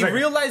 Yeah, He's he like,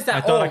 realized that.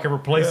 I thought I could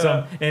replace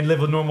yeah. him and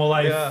live a normal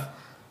life. Yeah.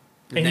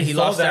 And then he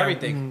saw lost that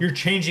everything. You're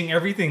changing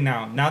everything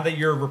now. Now that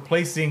you're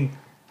replacing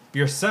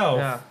yourself,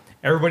 Yeah.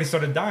 everybody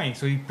started dying.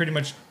 So he pretty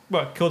much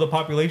killed the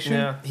population.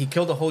 Yeah. He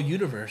killed the whole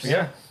universe.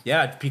 Yeah.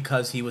 Yeah,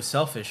 because he was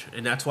selfish.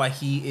 And that's why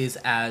he is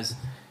as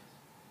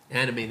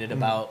animated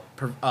about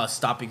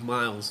stopping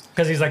Miles.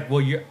 Because he's like,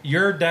 well,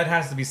 your dad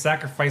has to be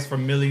sacrificed for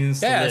millions.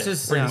 to Yeah, live,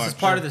 this pretty is much.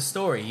 part of the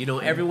story. You know,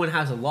 everyone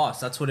has a loss.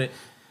 That's what it.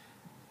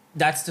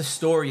 That's the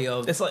story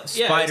of It's like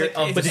Spider it's,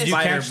 of like, but the did you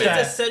catch Spider-Man.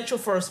 that? it's essential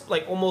for us,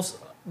 like almost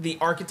the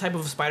archetype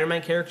of a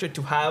Spider-Man character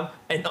to have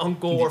an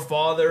uncle or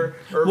father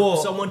or Well,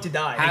 someone to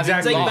die.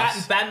 exactly. It's like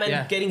Loss. Batman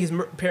Yeah. getting his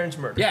parents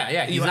murdered.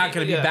 Yeah, he's not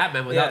gonna be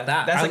Batman without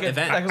that That's like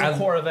event. That's a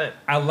core event.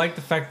 I like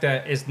the fact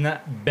that it's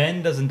not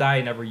Ben doesn't die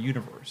in every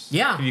universe.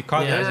 Yeah. If you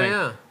caught Yeah, that, it's like,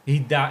 yeah. he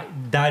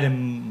died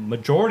in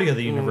majority of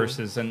the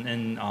universes,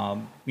 and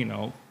you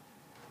know,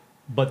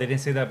 but they didn't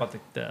say that about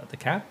the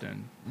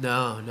captain.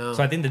 No.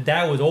 So I think the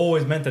dad was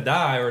always meant to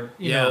die, or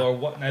you Yeah. know, or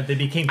what? They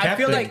became I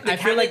captain. feel like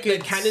The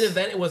it's- canon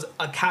event, it was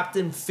a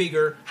captain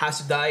figure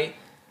has to die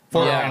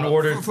For- Yeah. in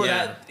order for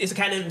Yeah. that. It's a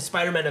kind of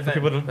Spider-Man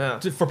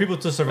event. for people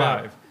to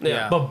survive.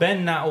 Yeah. But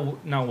Ben not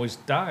always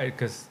died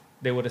because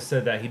they would have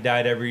said that he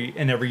died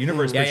in every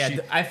universe. Yeah,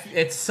 but yeah.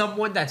 It's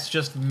someone that's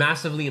just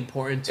massively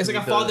important to It's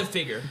like a the- father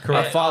figure.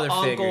 Correct. A father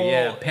figure,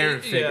 yeah,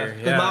 parent figure,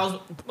 'Cause yeah.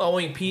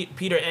 Miles,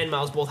 Peter and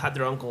Miles both had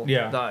their uncle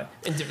die,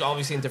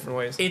 obviously in different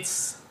ways.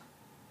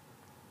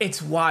 It's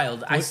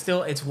wild.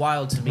 It's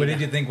wild to me. What did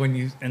you think when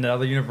you in the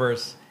other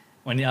universe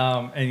when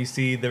and you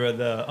see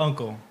the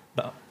uncle?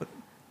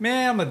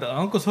 Man, I'm like the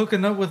uncle's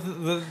hooking up with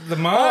the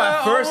mom. Oh,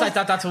 at first I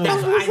thought that's what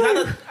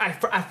was.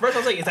 At first I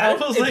was like, is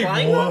that I was like,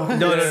 implying what? that?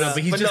 No.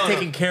 But he's But just no.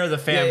 taking care of the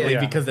family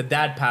Yeah. because the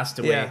dad passed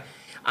away. Yeah.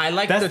 I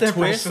like That's the the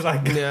twist. twist.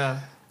 Like, Yeah.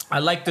 I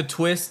like the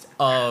twist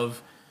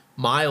of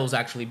Miles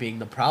actually being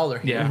the Prowler.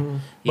 yeah, You know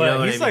but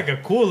what he's I mean? like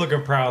a cool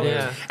looking prowler.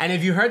 Yeah. And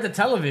if you heard the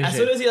television, As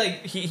soon as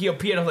he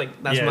appeared, I was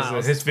like, that's Yeah, so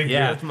Miles. his figure.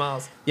 Yeah. That's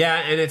Miles. yeah,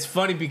 and it's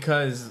funny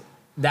because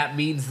that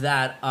means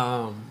that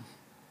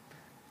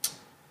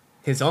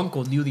his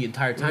uncle knew the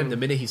entire time. The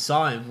minute he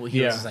saw him, he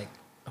Yeah. was just like,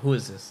 "Who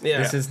is this? Yeah.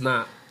 This is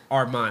not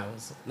our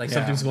Miles. Like Yeah.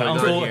 something's The going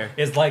uncle on here."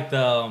 is like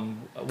the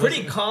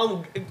Pretty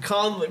calm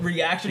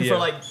reaction Yeah. for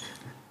like,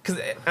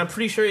 because I'm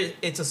pretty sure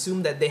it's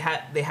assumed that they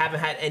haven't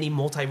had any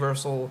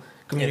multiversal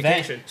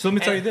communication. So let me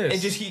tell you And- this.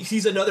 and just he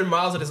sees another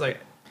Miles and is like,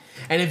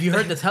 And if you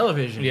heard the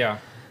television, Yeah,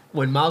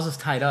 when Miles was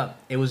tied up,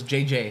 it was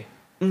JJ,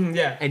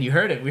 yeah. and you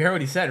heard it. We heard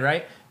what he said,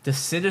 right? The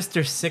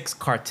Sinister Six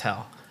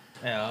cartel.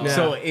 yeah. Yeah.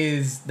 So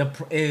is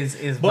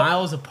Well-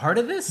 Miles a part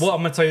of this? Well, I'm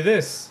gonna tell you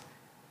this.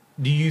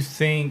 Do you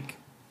think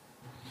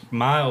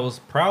Miles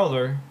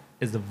Prowler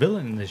is the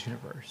villain in this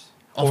universe,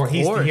 Of or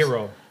he's the course.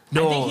 hero?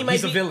 No, I think he might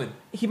he's be a villain.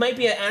 He might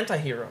be an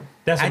anti-hero.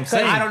 That's what I'm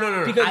saying. I don't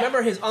know. Because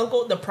remember his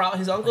uncle,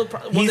 his uncle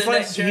wasn't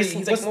necessarily.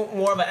 He's like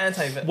more of an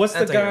anti. What's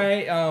the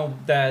guy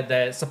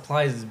that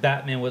supplies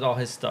Batman with all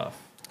his stuff?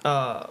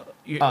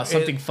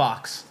 Something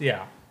Fox.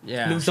 Yeah.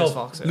 Yeah. Lucius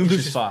Fox, yeah.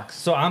 Lucius Fox.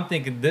 So I'm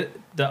thinking that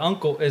the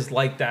uncle is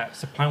like that,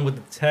 supplying with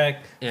the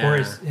tech Yeah. for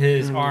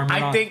his armor. and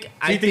I all. think- So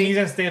I you think- he's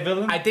gonna stay a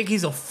villain? I think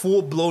he's a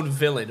full-blown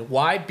villain.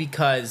 Why?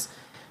 Because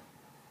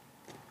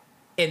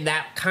in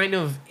that kind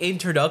of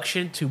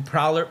introduction to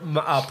Prowler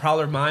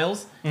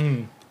Miles,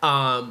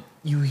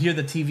 you hear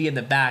the TV in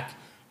the back,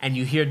 and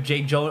you hear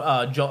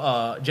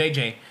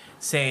JJ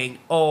saying,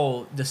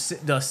 "Oh,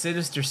 the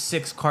Sinister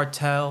Six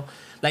cartel."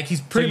 Like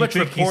he's pretty you much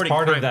think he's reporting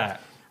part of crime.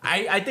 that?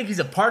 I think he's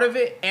a part of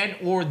it and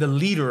or the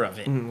leader of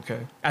it Okay.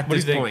 at What do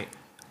this you think? point.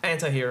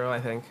 Anti-hero,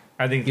 I think.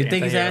 I think You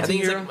think he's anti-hero. I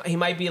think Anti-hero? he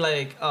might be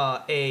like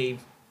a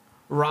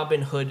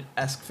Robin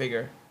Hood-esque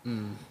figure.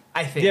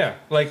 I think. Yeah,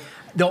 like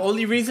The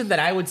only reason that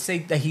I would say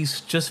that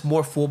he's just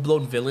more full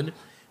blown villain,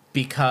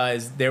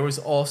 because there was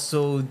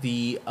also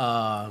there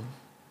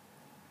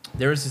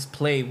was this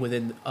play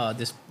within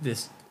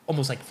this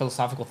almost like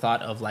philosophical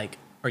thought of like,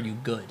 are you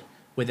good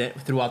with it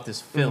throughout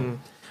this film,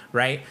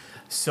 right?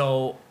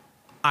 So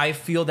I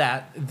feel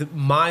that the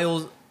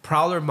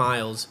Prowler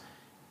Miles,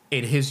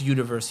 in his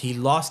universe, he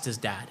lost his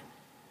dad.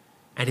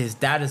 And his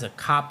dad is a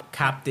cop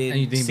captain And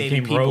you think he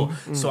saving became people.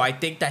 rogue? So I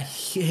think that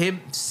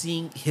him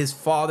seeing his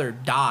father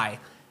die,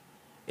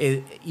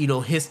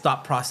 his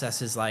thought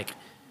process is like,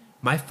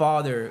 my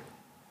father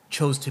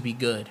chose to be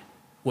good.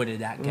 What did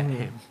that get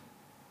him?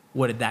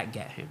 What did that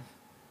get him?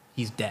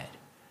 He's dead.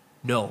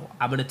 No,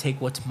 I'm gonna take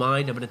what's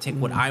mine. I'm gonna take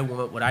what I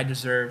want, what I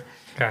deserve.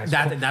 guys,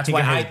 That's he why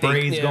got I his think.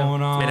 braids yeah.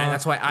 going on. And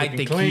that's why I looking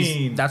think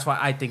clean. that's why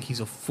I think he's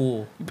a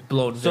full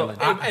blown villain.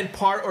 And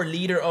part or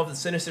leader of the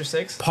Sinister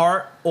Six.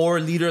 Part or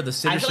leader of the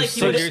Sinister like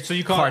he so, would- you so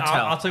you call it,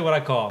 cartel. I'll tell you what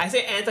I call. I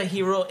say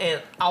anti-hero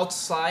and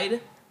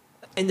outside,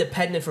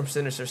 independent from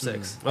Sinister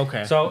Six.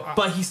 Okay. So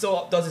But he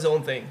still does his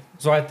own thing.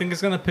 So I think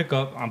it's gonna pick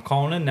up. I'm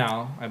calling it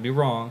now. I'd be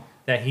wrong.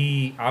 That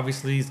he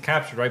obviously is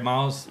captured, right?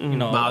 Miles,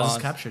 Miles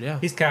is captured, yeah.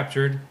 he's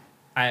captured.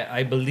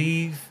 I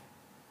believe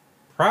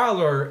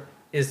Prowler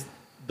is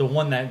the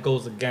one that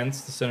goes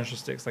against the Sinister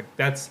Six. Like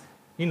that's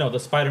the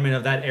Spider-Man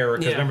of that era.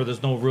 Because Yeah. remember,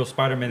 there's no real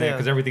Spider-Man there Yeah.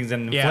 because everything's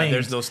in Yeah, flames.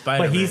 there's no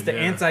Spider-Man, But he's the yeah.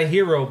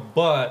 anti-hero.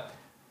 But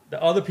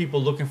the other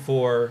people looking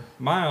for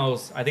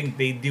Miles, I think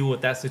they deal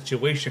with that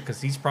situation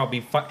because he's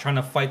probably trying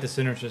to fight the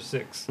Sinister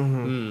 6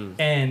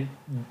 And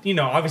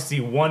obviously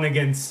 1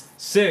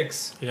 against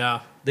 6.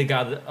 yeah. They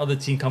got the other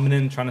team coming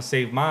in trying to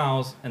save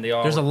Miles, and they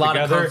all There's a work lot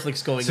of together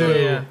conflicts going to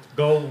on. Yeah.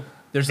 go.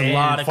 There's a and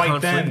lot of fight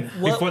conflict.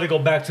 them What- before they go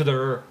back to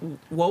their.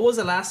 What was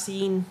the last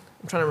scene?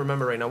 I'm trying to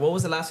remember right now. What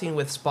was the last scene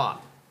with Spot?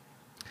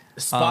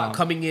 Spot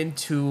coming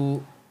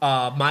into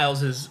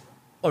Miles's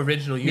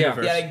original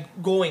universe. Yeah,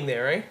 like going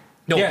there, right?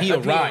 No, Yeah, he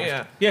like, arrived.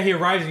 Yeah. Yeah, he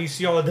arrives and you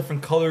see all the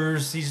different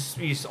colors.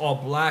 He's all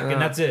black,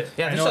 and that's it.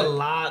 Yeah, I there's know a it.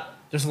 lot.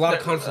 There's a lot of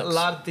A conflicts.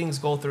 lot of things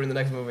go through in the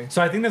next movie.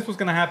 So I think that's what's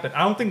gonna happen.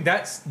 I don't think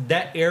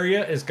that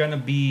area is gonna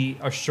be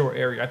a short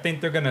area. I think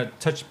they're gonna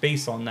touch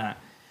base on that.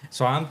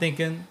 So I'm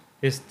thinking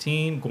his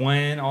team,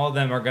 Gwen, all of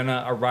them are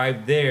gonna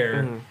arrive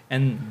there,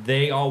 and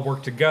they all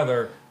work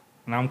together.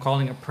 And I'm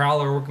calling a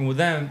Prowler working with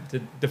them to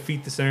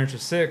defeat the Sinister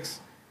Six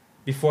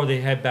before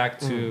they head back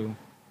to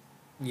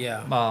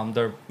Yeah.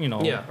 their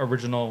Yeah.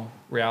 original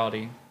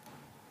reality.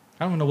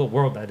 I don't know what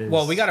world that is.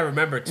 Well, we got to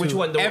remember too. Which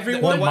one? The-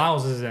 Everyone. what the one-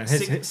 Miles is in.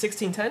 His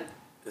 1610?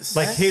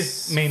 like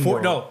his main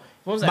world. No.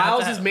 What was that?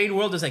 Miles's main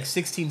world is like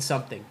 16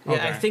 something. Yeah,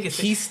 Okay. I think it's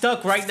He's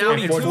stuck right now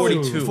in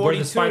 42, 42. where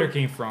the spider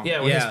came from. Yeah,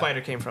 where the Yeah.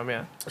 spider came from.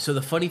 Yeah. So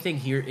the funny thing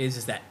here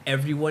is that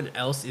everyone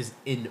else is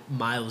in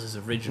Miles's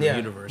original Yeah.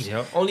 universe.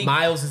 Yep. Only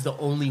Miles is the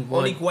only one.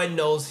 only Gwen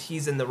knows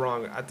he's in the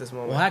wrong at this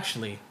moment. Well,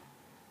 actually,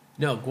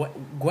 no.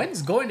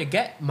 Gwen's going to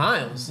get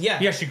Miles. Yeah.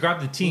 Yeah, she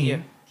grabbed the team. Yeah.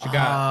 She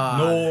got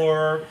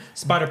Nor,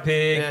 Spider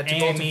Pig, Yeah, to go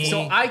to- Amy.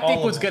 So I all think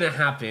of what's them. gonna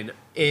happen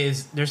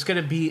is there's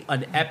gonna be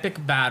an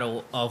epic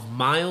battle of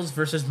Miles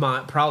versus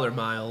Prowler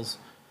Miles,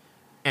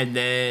 and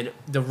then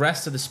the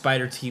rest of the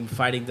Spider team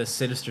fighting the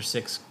Sinister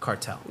Six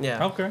cartel.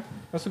 Yeah. Okay,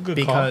 that's a good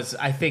Because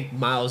I think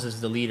Miles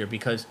is the leader.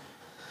 Because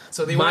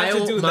So they would have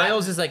to do that.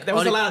 Miles is like there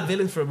was a lot of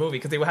villains for a movie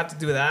because they would have to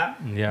do that.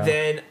 Yeah.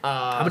 Then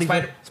many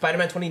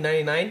Spider-Man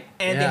 2099,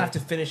 and they Yeah. have to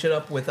finish it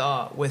up with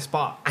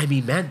Spot. I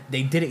mean, man,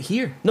 they did it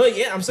here. No,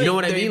 yeah, I'm saying. know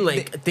what I they- mean?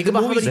 Like, they- think the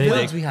about how movie's many well-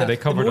 villains we have. They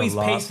covered a movie's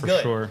lot paced for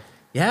good. sure.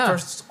 Yeah,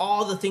 For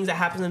all the things that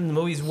happen in the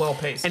movie is well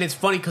paced. and it's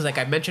funny because like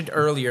I mentioned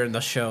earlier in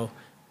the show,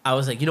 I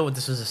was like, you know what,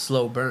 this was a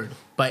slow burn,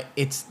 but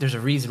there's a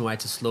reason why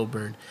it's a slow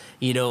burn,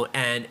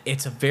 and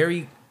it's a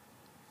very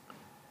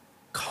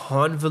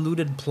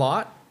convoluted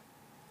plot.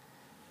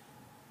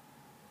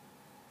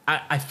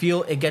 I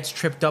feel it gets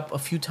tripped up a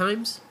few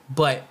times,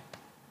 but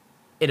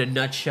in a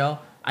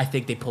nutshell, I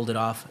think they pulled it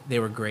off. They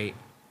were great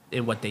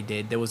in what they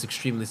did. That was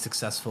extremely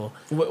successful.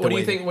 What The do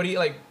way you think? What do you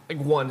like? Like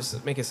one, just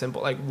to make it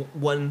simple. Like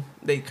one,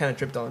 they kind of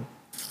tripped on.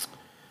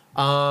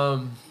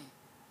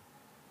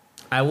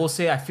 I will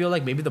say I feel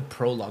like maybe the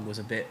prologue was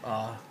a bit.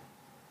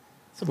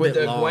 It's a With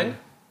bit the long. Gwen?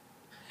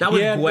 Not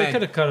with Yeah, Gwen. they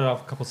could have cut it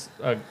off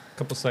a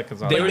couple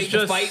seconds. On They They it. were make the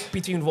just- fight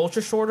between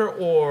Vulture shorter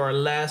or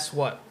less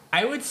what?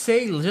 I would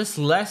say just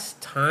less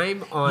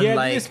time on Yeah,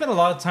 like they spent a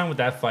lot of time with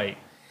that fight.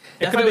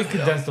 It That could have fight been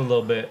was- condensed a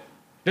little bit,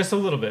 just a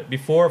little bit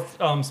before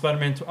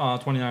Spider-Man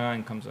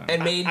 2099 comes in.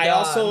 And made I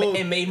also-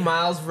 it made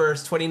Miles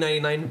versus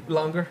 2099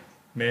 longer.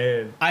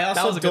 Man, I also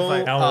That was a good don't.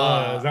 fight. that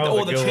was that was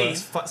Oh, a the good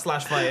chase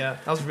slash fight. Yeah,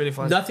 that was really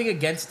fun. Nothing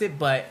against it,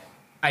 but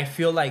I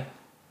feel like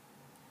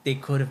they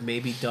could have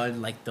maybe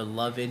done like the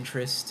love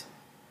interest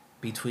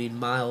between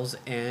Miles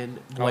and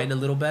Gwen a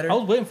little better. one. I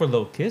was waiting for a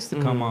little kiss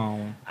to come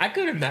on. I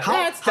could have.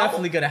 That's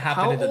definitely gonna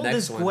happen how in the old next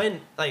is one.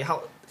 Gwen? Like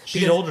how?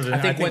 She's because- older than I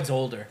her. think Gwen's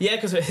older. Yeah,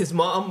 because his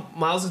mom,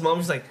 Miles' mom,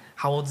 was like,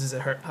 "How old is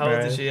it? Her? How old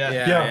is Right. she?" Yeah.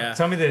 Yeah. Yeah,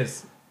 tell me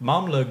this.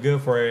 Mom looked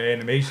good for her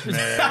animation,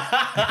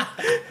 man.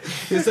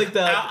 It's like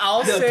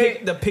I'll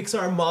say- the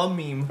Pixar mom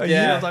meme. You know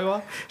Yeah. what I'm talking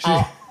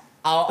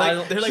about?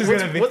 Like, they're like, she's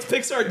what's, gonna be- what's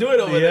Pixar doing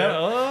over yeah. there?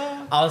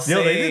 I'll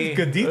Yo, they say. did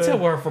good detail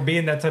work for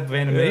being that type of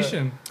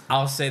animation.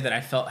 I'll say that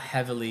I felt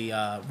heavily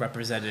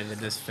represented in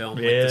this film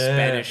with the Yeah.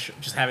 Spanish,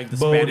 just having the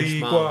Spanish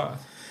mom, Boricua.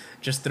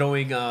 just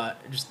throwing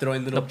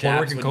little The jabs Puerto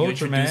when Rican you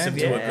culture, introduce him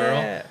man. to a girl.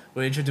 Yeah.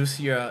 When you introduce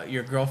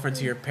your girlfriend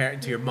to your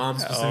parent, to your mom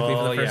specifically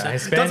for Oh, the first yeah. time.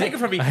 Hispanic- Don't take it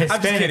from me. a I'm just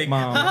Hispanic kidding.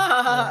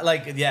 mom.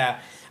 Like yeah,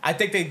 I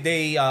think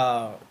they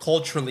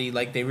culturally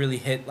like they really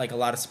hit like a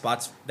lot of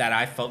spots that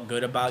I felt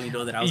good about. You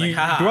know that I was like,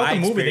 haha, throughout I the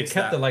movie, they experienced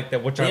kept that. it like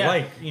that, which I Yeah.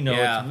 like. You know,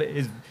 Yeah.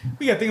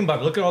 we got to think about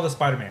it. Look at all the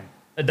Spider-Man,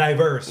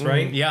 diverse,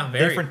 right? Yeah,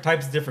 very. different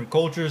types, different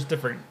cultures,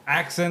 different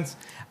accents.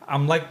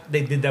 I'm like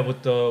they did that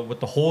with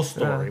the whole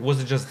story. It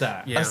wasn't just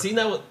that. Yeah. I seen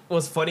that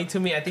was funny to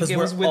me. I think because it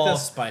we're was with all the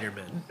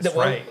Spider-Man. the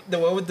one, right. the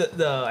one with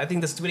the I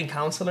think the student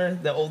counselor,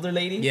 the older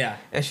lady. Yeah.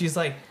 And she's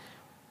like,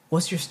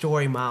 "What's your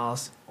story,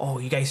 Miles? Oh,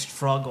 you guys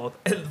struggled."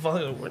 And the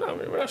father's like,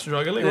 we're not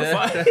struggling. We're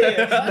Yeah. fine.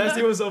 That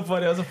scene was so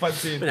funny. That was a fun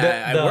scene.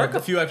 I work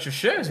a few extra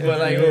shifts, but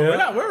like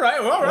Yeah. we're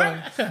all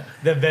right.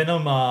 The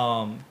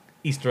Venom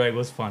Easter egg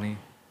was funny.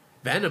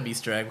 Venom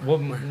Easter egg.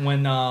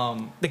 When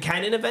The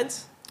canon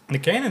events. the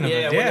canon Yeah,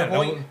 event, when yeah, they're that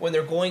going, was- when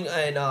they're going,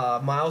 and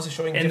Miles is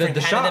showing And different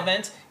the canon shop.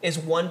 events. Is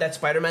one that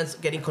Spider-Man's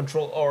getting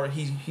control, or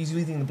he's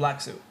using the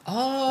black suit.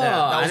 Oh, Yeah, that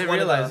I was didn't one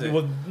of realize the- it.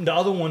 Well, the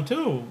other one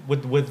too,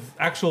 with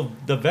actual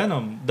the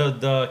Venom,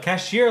 the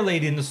cashier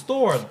lady in the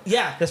store.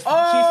 Yeah, That's she's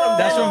from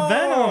that's Venom.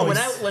 from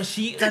Venom. When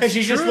she And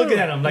she's just true. looking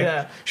at him like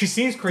Yeah. she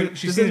seems crazy.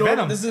 She This sees is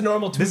Venom. This is a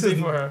normal This Tuesday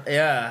is- for her.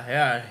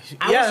 Yeah.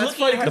 I Yeah, was that's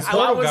looking funny. at her- I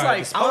portal was guy,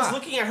 like, Spot. I was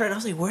looking at her and I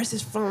was like, "Where's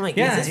this from? Like,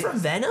 Yeah, is this from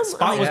Venom?"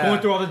 Spot I'm was like, going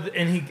through all the,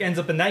 and he ends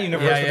up in that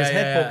universe Yeah, with his yeah,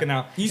 head yeah. poking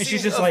out, You and see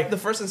she's just like, the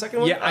first and second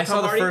one. yeah, I saw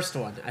Tom the Hardy? first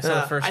one. I saw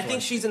the first one. I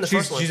think she's in the she's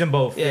first one. she's in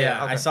both. Yeah,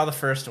 Yeah, okay. I saw the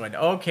first one.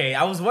 Okay,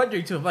 I was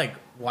wondering too. I'm like,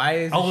 why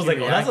is I was like,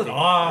 oh, that's an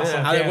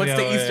awesome. Yeah. I was like, what's the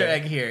cameo, Easter yeah.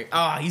 egg here?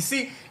 Ah, you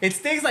see, it's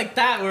things like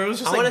that where it was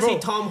just I like, want to bro, see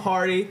Tom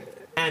Hardy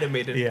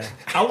animated. Yeah,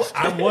 I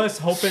was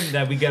hoping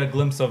that we get a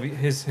glimpse of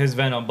his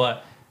Venom,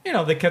 but you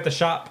know they kept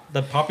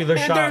the popular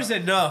man, shot. there's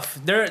enough.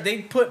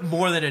 They put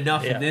more than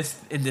enough Yeah.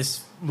 in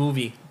this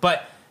movie,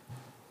 but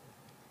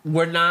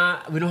we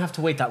don't have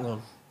to wait that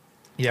long.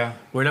 Yeah,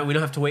 We don't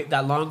have to wait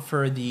that long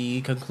for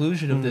the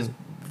conclusion of this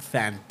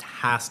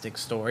fantastic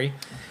story.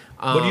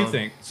 what do you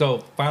think? So,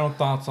 final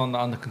thoughts on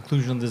the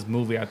conclusion of this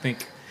movie? I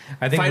think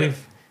Final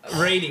we've.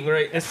 rating,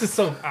 right? It's just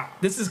so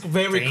This is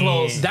very Damn.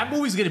 close. That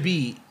movie's gonna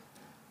be.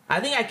 I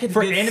think I could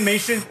for give,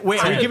 animation. Wait,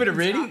 are you 10. giving it a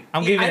rating?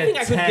 I'm Yeah, giving I it think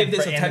a I could 10 give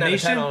this for a 10 out of 10,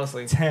 animation,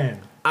 honestly.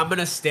 10. I'm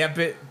gonna stamp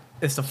it.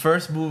 It's the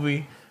first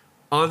movie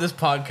on this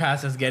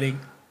podcast that's getting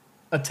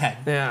a 10.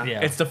 Yeah.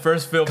 Yeah. It's the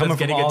first film Coming that's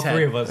from getting all a 10.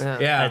 three of us,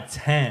 Yeah. a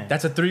 10.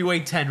 That's a three-way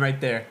 10 right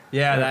there.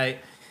 Yeah,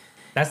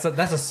 That's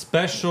a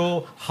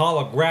special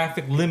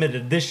holographic limited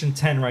edition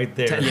 10 right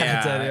there. 10.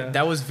 yeah, 10, yeah.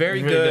 that was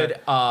very Really good.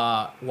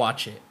 good.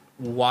 Watch it.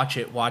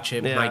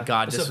 Yeah. My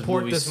God, this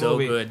Support movie's this so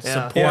movie. good.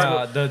 Yeah.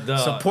 Yeah,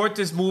 Support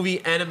this movie.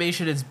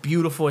 Animation is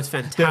beautiful. It's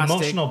the fantastic.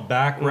 emotional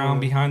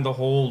background behind the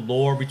whole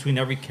lore between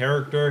every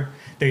character,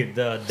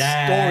 the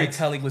dad,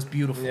 Storytelling was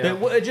beautiful. Yeah.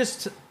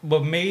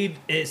 what made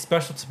it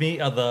special to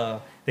me are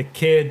the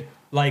kid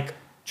like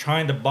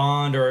trying to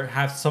bond or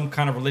have some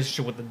kind of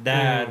relationship with the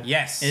dad.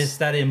 Yes. It's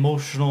that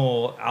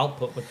emotional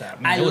output with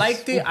that. Man, I was-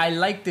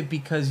 liked it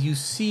because you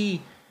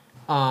see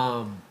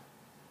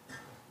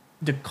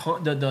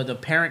the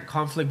parent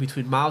conflict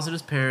between Miles and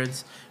his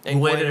parents, And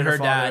Gwen Gwen and and her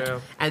her dad,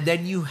 father, and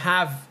then you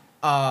have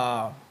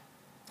I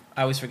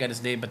always forget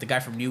his name, but the guy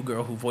from New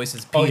Girl who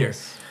voices Oh, Peter.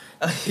 yes.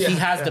 He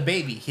has the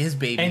baby, his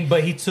baby.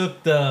 But he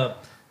took the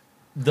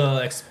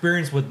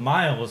experience with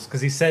Miles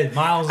because he said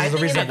Miles I is the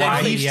think in reason the- why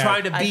and he's he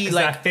trying to be 'cause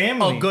like that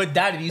family. a good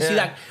dad. And you see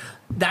Yeah.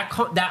 that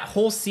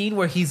whole scene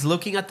where he's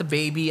looking at the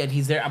baby and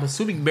he's there. I'm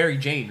assuming Mary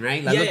Jane,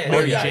 right? Like, Yeah, look, yeah,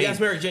 Mary yeah, Jane. yeah, it's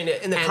Mary Jane.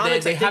 In the And comics, then I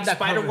they have think that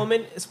Spider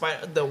Woman,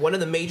 one of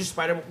the major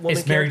Spider Woman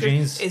It's Mary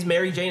characters Jane's- is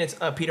Mary Jane. It's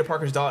Peter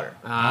Parker's daughter.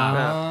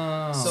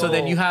 Ah. So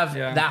then you have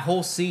Yeah. that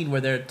whole scene where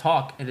they're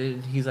talk, and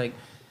then he's like,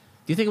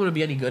 "Do you think I'm gonna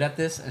be any good at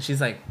this?" And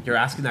she's like, "You're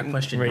asking that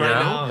question Right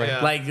now, now,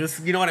 yeah. like this,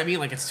 you know what I mean?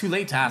 Like it's too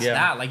late to ask Yeah.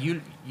 that. Like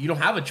you don't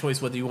have a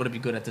choice whether you want to be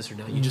good at this or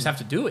not. You just have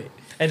to do it."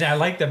 And I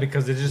like that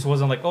because it just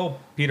wasn't like, oh,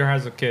 Peter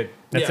has a kid.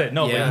 That's Yeah. it.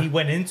 No, Yeah. but he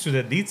went into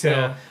the detail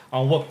Yeah.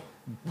 on what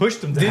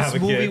pushed them to This have a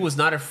movie kid. was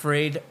not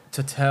afraid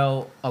to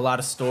tell a lot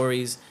of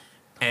stories,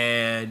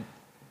 and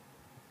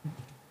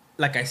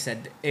like I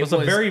said, It was a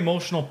very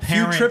emotional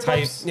parent trip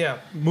type ups. Yeah.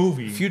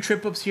 movie. few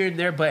trip ups here and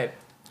there, but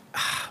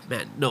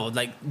man, no,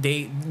 like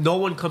no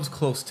one comes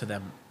close to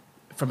them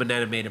from an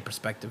animated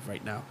perspective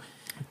right now.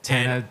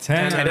 10 out of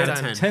 10. 10 out of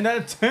 10. 10 out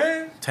of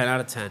 10. 10 out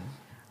of 10.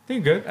 I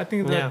think good. I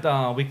think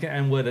that we can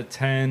end with a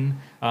 10.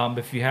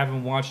 If you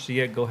haven't watched it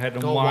yet, go ahead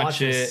and Go watch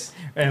watch it. this.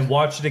 And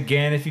watch it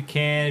again if you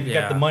can. If you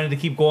got Yeah. the money to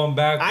keep going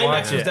back, IMAX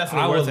watch was it. definitely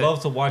I would worth it.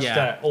 love to watch Yeah.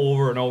 that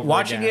over and over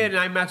Watching again. it in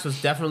IMAX was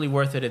definitely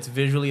worth it. It's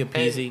visually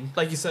appeasing. And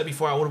like you said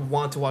before, I would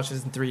want to watch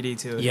this in 3D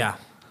too.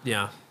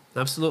 Yeah,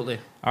 absolutely.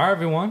 All right,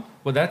 everyone.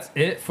 Well, that's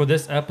it for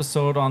this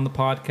episode on the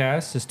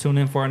podcast. Just tune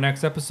in for our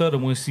next episode,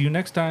 and we'll see you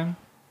next time.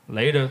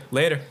 Later.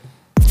 Later.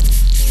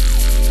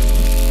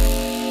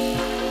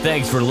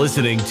 Thanks for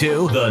listening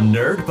to The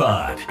Nerd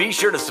Pod. Be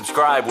sure to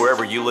subscribe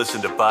wherever you listen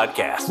to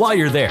podcasts. While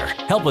you're there,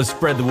 help us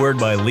spread the word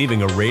by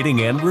leaving a rating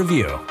and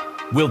review.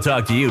 We'll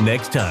talk to you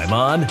next time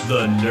on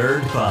The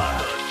Nerd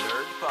Pod.